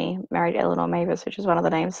 Bentley, married Eleanor Mavis, which is one of the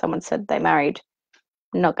names someone said they married.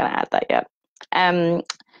 I'm not going to add that yet.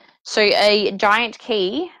 So a giant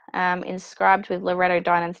key inscribed with Loretto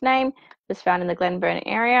Dynon's name was found in the Glenburn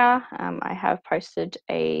area. I have posted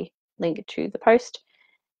a link to the post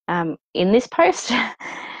in this post,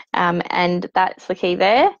 and that's the key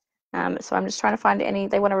there. So I'm just trying to find any,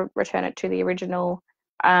 they want to return it to the original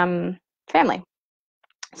family.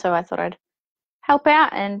 So I thought I'd help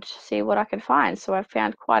out and see what I can find. So I've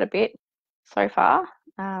found quite a bit so far.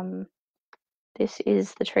 This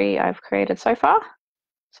is the tree I've created so far.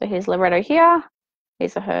 So here's Loretto here.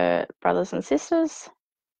 These are her brothers and sisters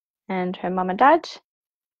and her mum and dad.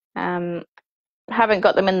 Haven't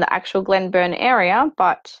got them in the actual Glenburn area,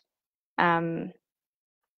 but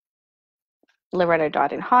Loretto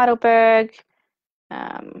died in Heidelberg.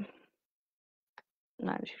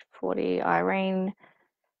 1940, Irene,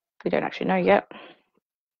 we don't actually know yet.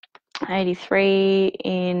 83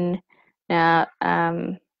 in, now,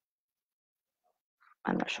 I'm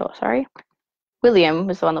not sure, sorry. William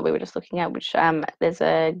was the one that we were just looking at, which there's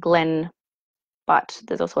a Glen, but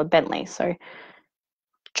there's also a Bentley. So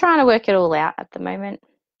trying to work it all out at the moment.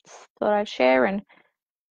 Just thought I'd share and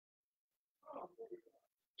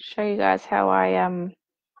show you guys how I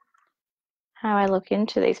look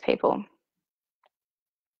into these people.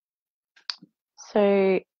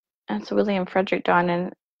 So it's William Frederick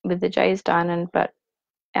Dynon with the J's Dynon, but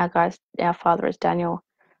our father is Daniel.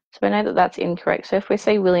 So we know that that's incorrect. So if we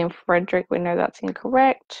say William Frederick, we know that's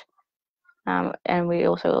incorrect. And we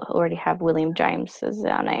also already have William James as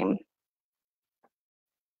our name.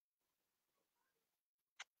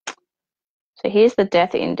 So here's the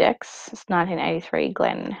death index. It's 1983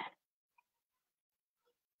 Glen.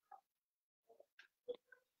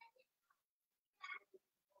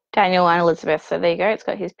 Daniel and Elizabeth. So there you go. It's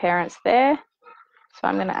got his parents there. So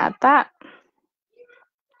I'm going to add that.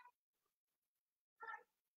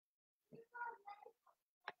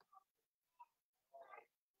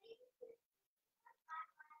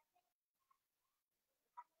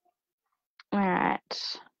 All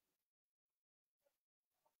right.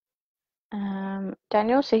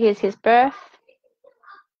 Daniel, so here's his birth.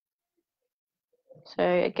 So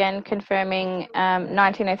again, confirming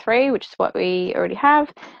 1903, which is what we already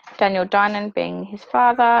have. Daniel Dynon being his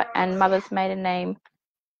father, and mother's maiden name,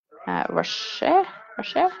 Rocher?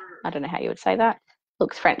 I don't know how you would say that.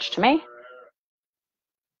 Looks French to me.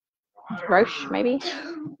 Roche, maybe.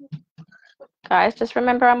 Guys, just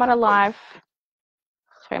remember I'm on a live.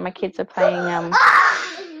 Sorry, my kids are playing. I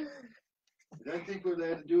don't think we're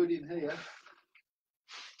allowed to do it in here.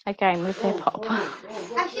 A game with their pop.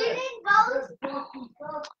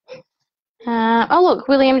 Oh, Oh look,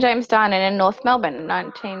 William James Dynon in North Melbourne,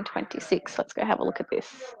 1926. Let's go have a look at this.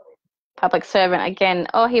 Public servant again.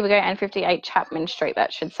 Oh, here we go. And 58 Chapman Street,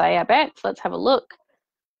 that should say, I bet. So let's have a look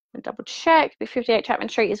and double check. The 58 Chapman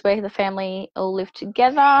Street is where the family all lived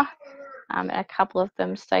together. And a couple of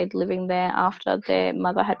them stayed living there after their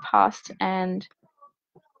mother had passed and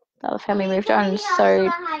the other family moved on.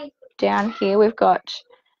 So down here we've got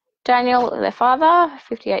Daniel, their father,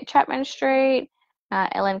 58 Chapman Street,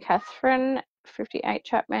 Ellen Catherine, 58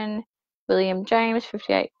 Chapman, William James,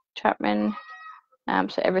 58 Chapman.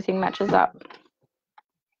 So everything matches up.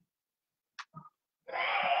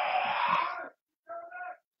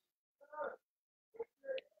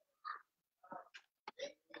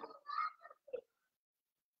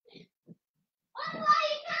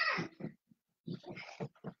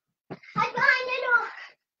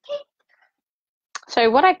 So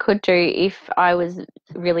what I could do if I was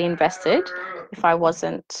really invested, if I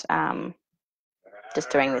wasn't just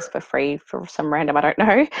doing this for free for some random, I don't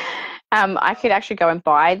know, I could actually go and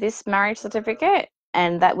buy this marriage certificate,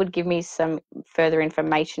 and that would give me some further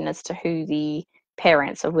information as to who the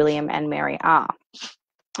parents of William and Mary are,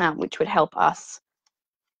 which would help us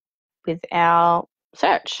with our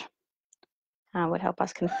search. Would help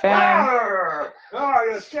us confirm. Oh,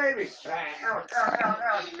 you scared me.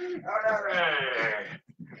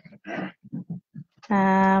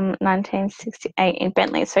 1968 in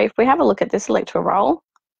Bentley. So if we have a look at this electoral roll,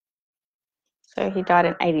 so he died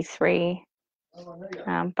in 83,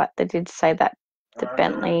 but they did say that the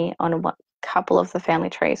Bentley on a couple of the family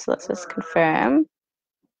trees. So let's just confirm.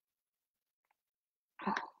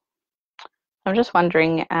 I'm just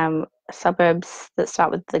wondering, suburbs that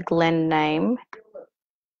start with the Glen name.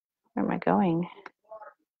 Where am I going?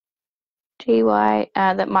 GY,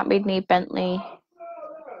 that might be near Bentley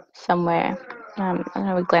somewhere. I don't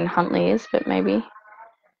know where Glen Huntley is, but maybe.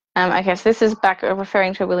 Okay, so this is back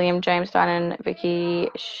referring to William James Dynon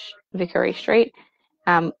Vickery Street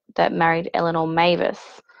that married Eleanor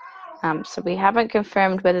Mavis. So we haven't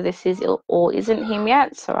confirmed whether this is or isn't him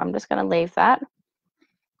yet, so I'm just going to leave that.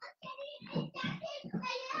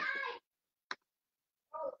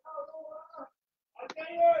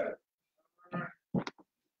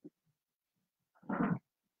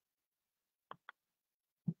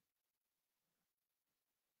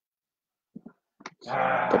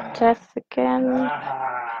 The death again.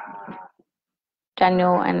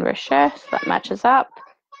 Daniel and Rochette, so that matches up.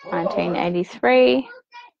 1983.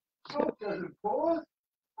 So,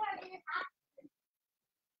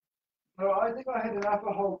 no, I think I had an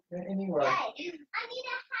alcohol anyway.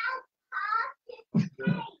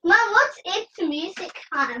 Mum, what's It's Music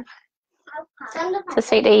Time? it's a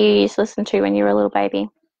CD you used to listen to when you were a little baby.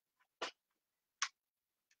 It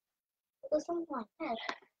was on my head.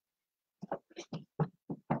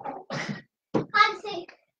 I'm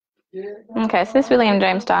sick. Okay, so this William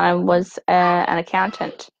James Dynon was an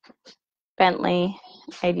accountant. Bentley,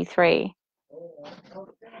 83.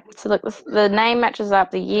 So look, the name matches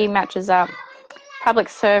up, the year matches up, public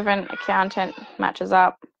servant, accountant matches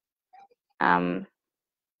up. It's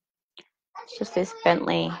just this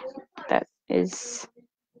Bentley that is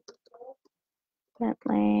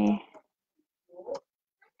Bentley.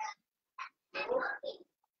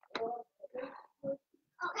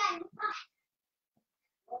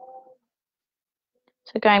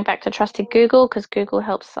 So going back to trusty Google, because Google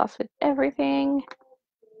helps us with everything.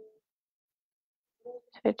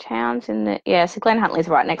 So towns in the, yeah, so Glen Huntley's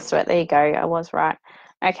right next to it. There you go, I was right.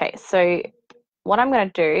 Okay, so what I'm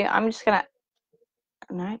going to do, I'm just going to,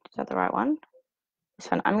 no, is that the right one?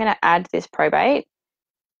 This one, I'm going to add this probate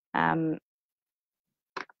as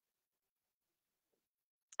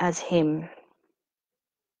him.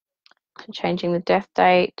 So changing the death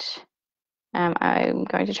date. I'm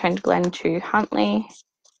going to change Glen to Huntley.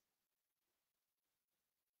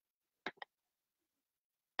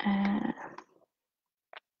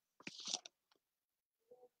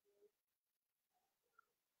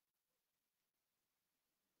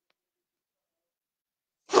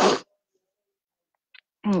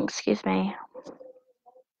 Excuse me.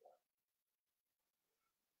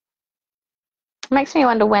 It makes me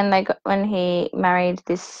wonder when he married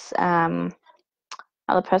this other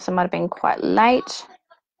person. Might have been quite late.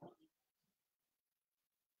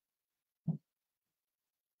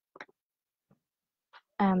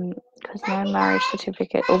 Because no marriage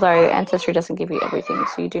certificate, although Ancestry doesn't give you everything,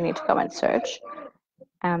 so you do need to go and search.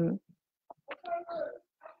 So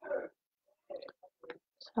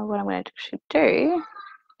what I'm going to do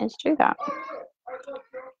is do that.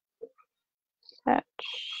 Search.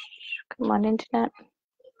 Come on, internet.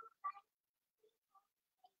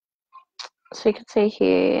 So you can see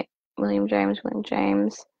here, William James.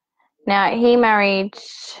 Now, he married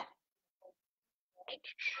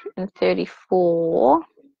in 34,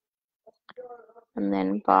 and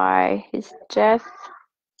then by his death,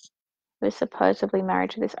 he was supposedly married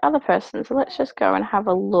to this other person. So let's just go and have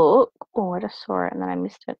a look. Oh, I just saw it and then I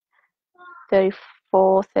missed it.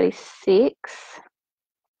 34, 36,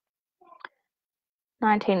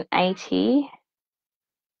 1980,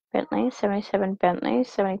 Bentley, 77 Bentley,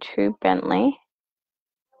 72 Bentley,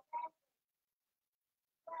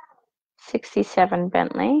 67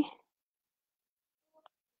 Bentley.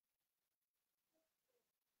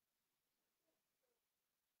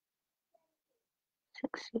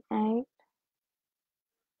 68.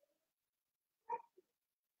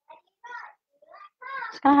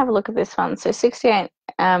 Just gonna have a look at this one. So 68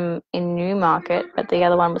 in Newmarket, but the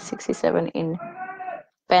other one was 67 in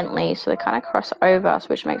Bentley. So they kind of cross over,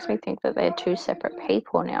 which makes me think that they're two separate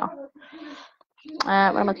people now. What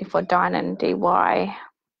I'm looking for, Dynon, DY.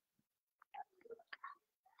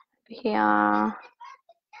 Here.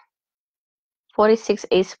 46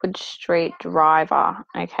 Eastwood Street Driver.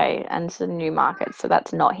 Okay, and it's the Newmarket, so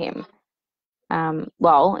that's not him.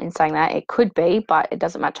 Well, in saying that, it could be, but it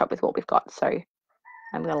doesn't match up with what we've got, so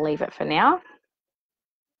I'm going to leave it for now.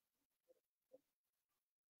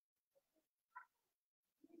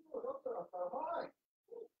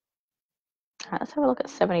 Right, let's have a look at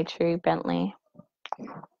 72 Bentley.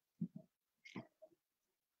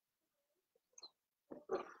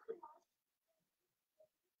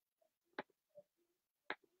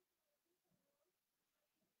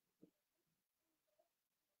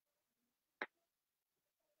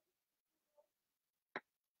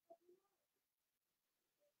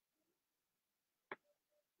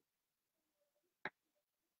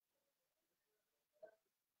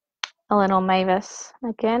 Eleanor Mavis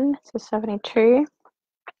again, so 72.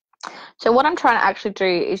 So what I'm trying to actually do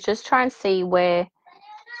is just try and see where,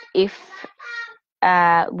 if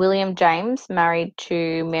William James married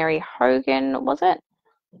to Mary Hogan, was it?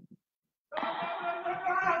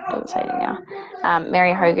 Doesn't say it now.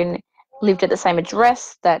 Mary Hogan lived at the same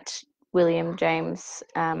address that William James,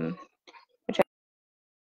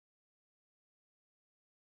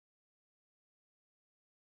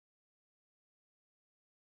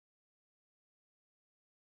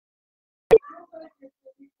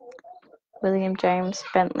 William James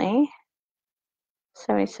Bentley,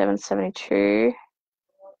 77, 72,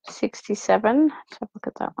 67. Let's have a look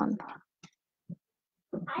at that one.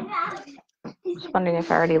 Just wondering if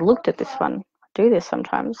I already looked at this one. I do this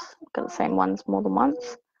sometimes. I've got the same ones more than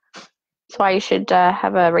once. That's why you should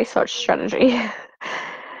have a research strategy.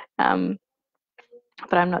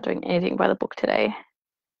 But I'm not doing anything by the book today.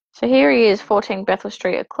 So here he is, 14 Bethel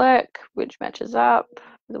Street, a clerk, which matches up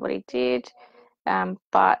with what he did,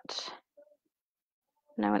 but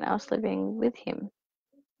no one else living with him.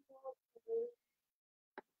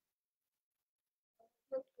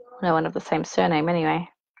 No one of the same surname anyway.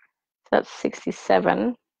 So that's 67.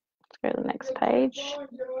 Let's go to the next page.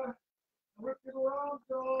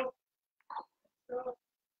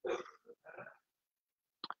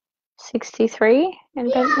 $63 in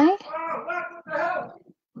Bentley.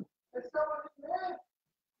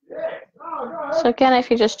 So again, if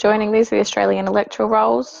you're just joining, these are the Australian electoral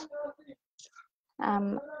rolls,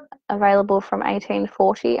 available from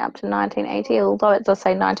 1840 up to 1980, although it does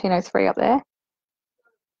say 1903 up there.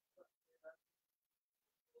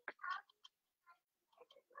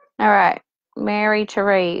 All right, Mary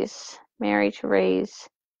Therese,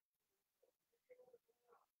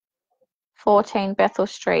 14 Bethel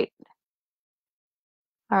Street.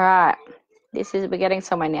 All right, we're getting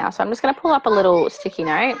somewhere now. So I'm just going to pull up a little sticky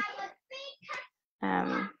note.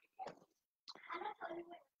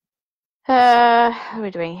 What are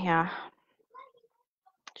we doing here?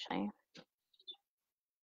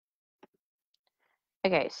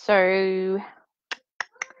 Okay, so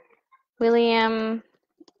William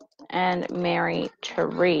and Mary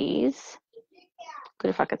Therese.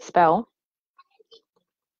 Good if I could spell.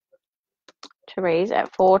 Therese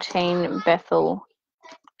at 14 Bethel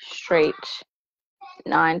Street,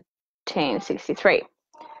 1963.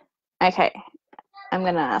 Okay, I'm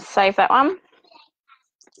gonna save that one.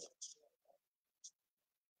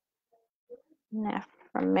 Now,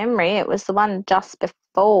 from memory, it was the one just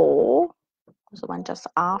before, it was the one just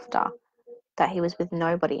after that he was with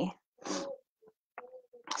nobody.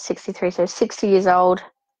 63, so 60 years old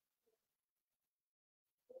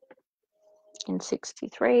in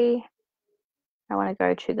 63. I want to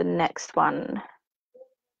go to the next one.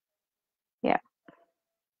 Yeah.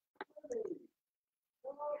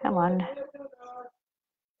 Come on.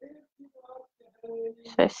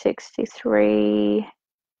 So 63,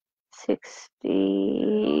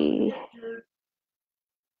 60.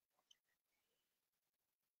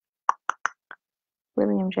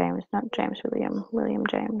 William James, not James William, William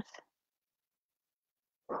James.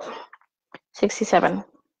 67.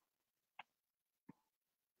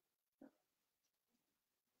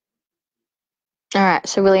 All right,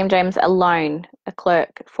 so William James alone, a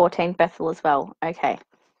clerk, 14 Bethel as well. Okay.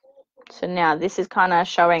 So now this is kind of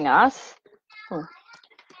showing us.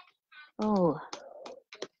 Oh.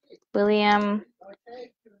 William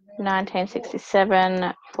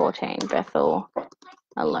 1967, 14, Bethel,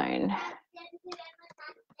 alone.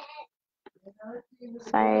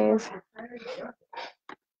 Save.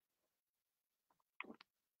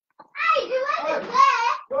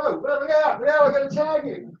 Whoa, look out, now we're going to tag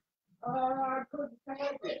him. I couldn't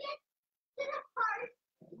tag him.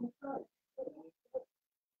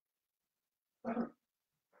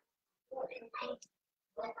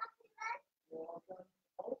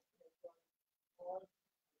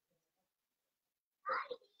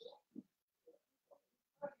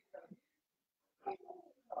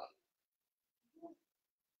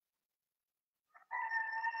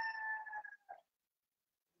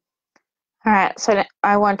 All right, so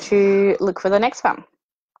I want to look for the next one.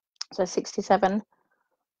 So 67.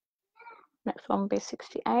 Next one will be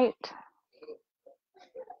 68.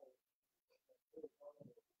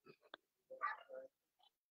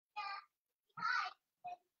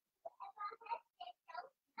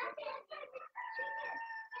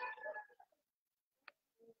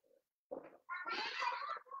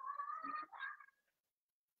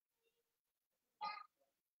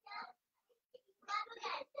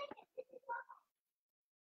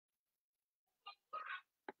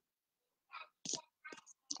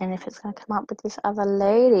 And if it's going to come up with this other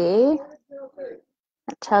lady,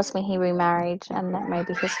 it tells me he remarried and that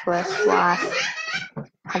maybe his first wife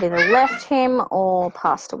had either left him or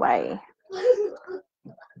passed away.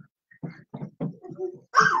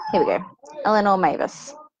 Here we go. Eleanor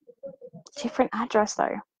Mavis. Different address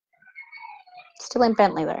though. Still in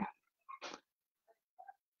Bentley though.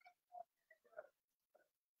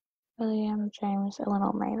 William James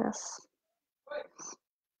Eleanor Mavis.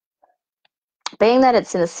 Being that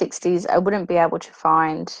it's in the 60s, I wouldn't be able to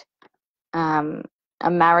find a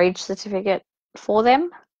marriage certificate for them.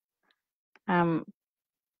 But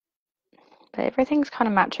everything's kind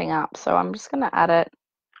of matching up, so I'm just going to add it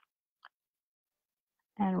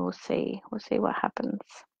and we'll see what happens.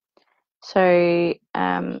 So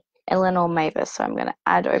Eleanor Mavis, so I'm going to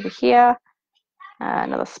add over here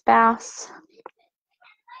another spouse.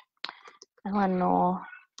 Eleanor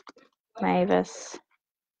Mavis,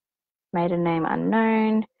 maiden name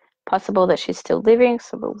unknown. Possible that she's still living,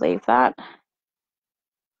 so we'll leave that.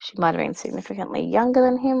 She might have been significantly younger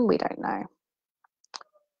than him, we don't know.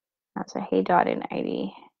 So he died in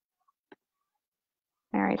 80.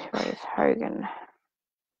 Married to Rose Hogan.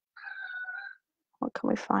 What can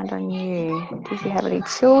we find on you? Did you have any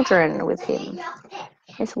children with him?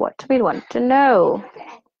 Is what we want to know.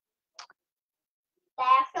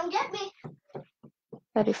 Dad, come get me.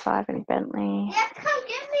 35 in Bentley. Dad, come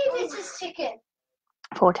get me, Mrs. Chicken.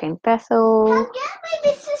 14 Bethel. Come get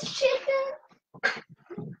me, Mrs. Chicken.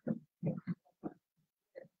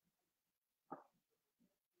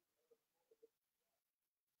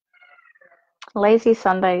 Lazy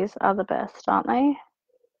Sundays are the best, aren't they?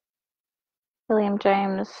 William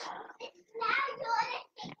James.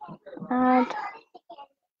 Add.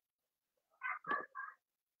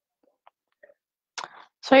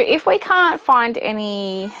 So if we can't find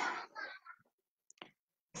any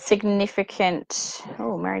significant,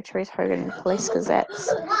 married to Rose Hogan, police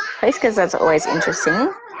gazettes. Police gazettes are always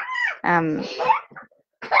interesting.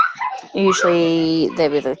 Usually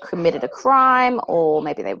they've either committed a crime or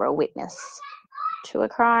maybe they were a witness to a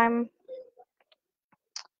crime.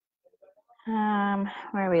 Where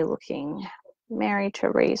are we looking? Mary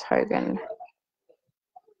Therese Hogan.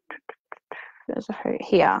 There's a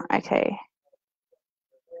here, okay.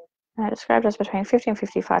 Described as between 50 and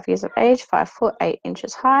 55 years of age, 5 foot 8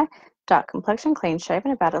 inches high, dark complexion, clean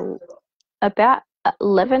shaven, about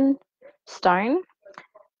 11 stone,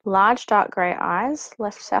 large dark grey eyes.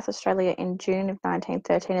 Left South Australia in June of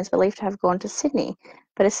 1913. Is believed to have gone to Sydney,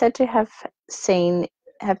 but is said to have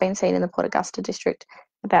been seen in the Port Augusta district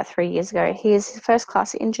about 3 years ago. He is a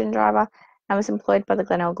first-class engine driver and was employed by the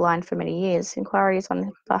Glenelg Line for many years. Inquiries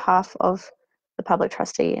on behalf of the public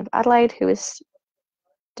trustee of Adelaide, who is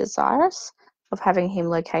desirous of having him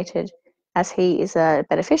located as he is a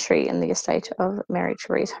beneficiary in the estate of Mary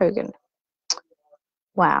Therese Hogan.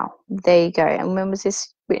 Wow, there you go. And when was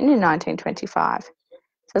this written? In 1925. So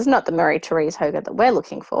it's not the Mary Therese Hogan that we're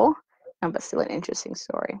looking for, but still an interesting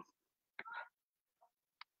story.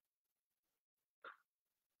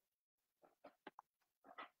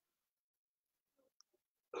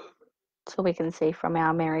 So we can see from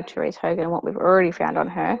our Mary Therese Hogan what we've already found on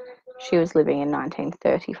her, she was living in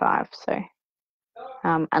 1935. So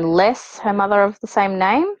unless her mother of the same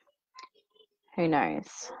name, who knows?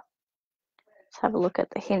 Let's have a look at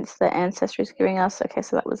the hints that Ancestry is giving us. Okay,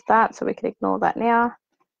 so that was that, so we can ignore that now.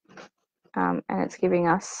 And it's giving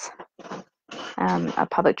us a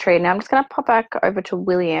public tree. Now I'm just going to pop back over to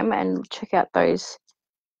William and check out those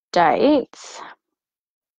dates.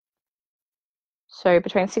 So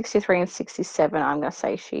between 63 and 67, I'm going to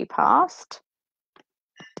say she passed.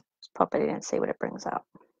 Just pop it in and see what it brings up.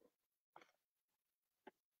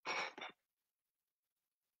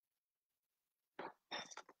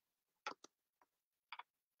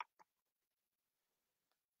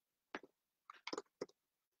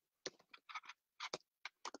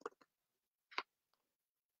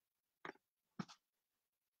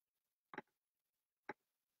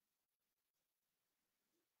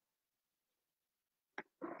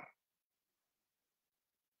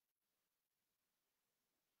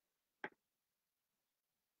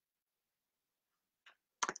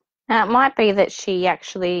 Now, it might be that she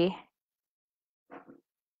actually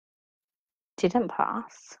didn't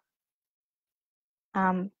pass,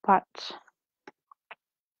 but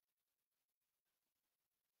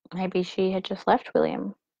maybe she had just left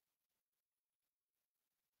William.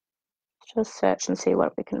 Let's just search and see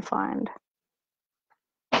what we can find.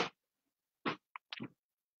 Here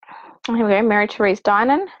we go, Mary Therese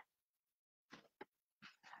Dynon.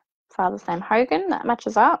 Father's name Hogan, that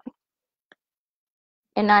matches up.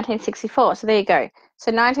 In 1964, so there you go.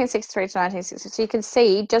 So 1963 to 1960. So you can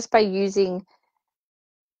see just by using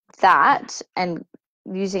that and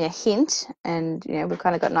using a hint, and we've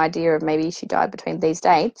kind of got an idea of maybe she died between these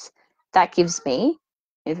dates, that gives me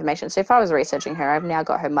information. So if I was researching her, I've now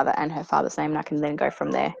got her mother and her father's name, and I can then go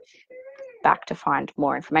from there back to find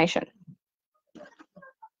more information.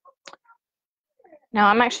 Now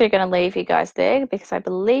I'm actually going to leave you guys there because I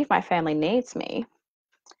believe my family needs me.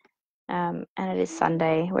 And it is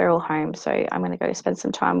Sunday, we're all home, so I'm going to go spend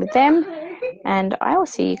some time with them, and I will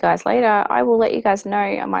see you guys later. I will let you guys know.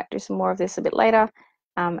 I might do some more of this a bit later,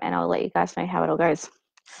 and I'll let you guys know how it all goes.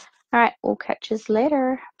 All right, we'll catch you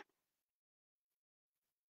later.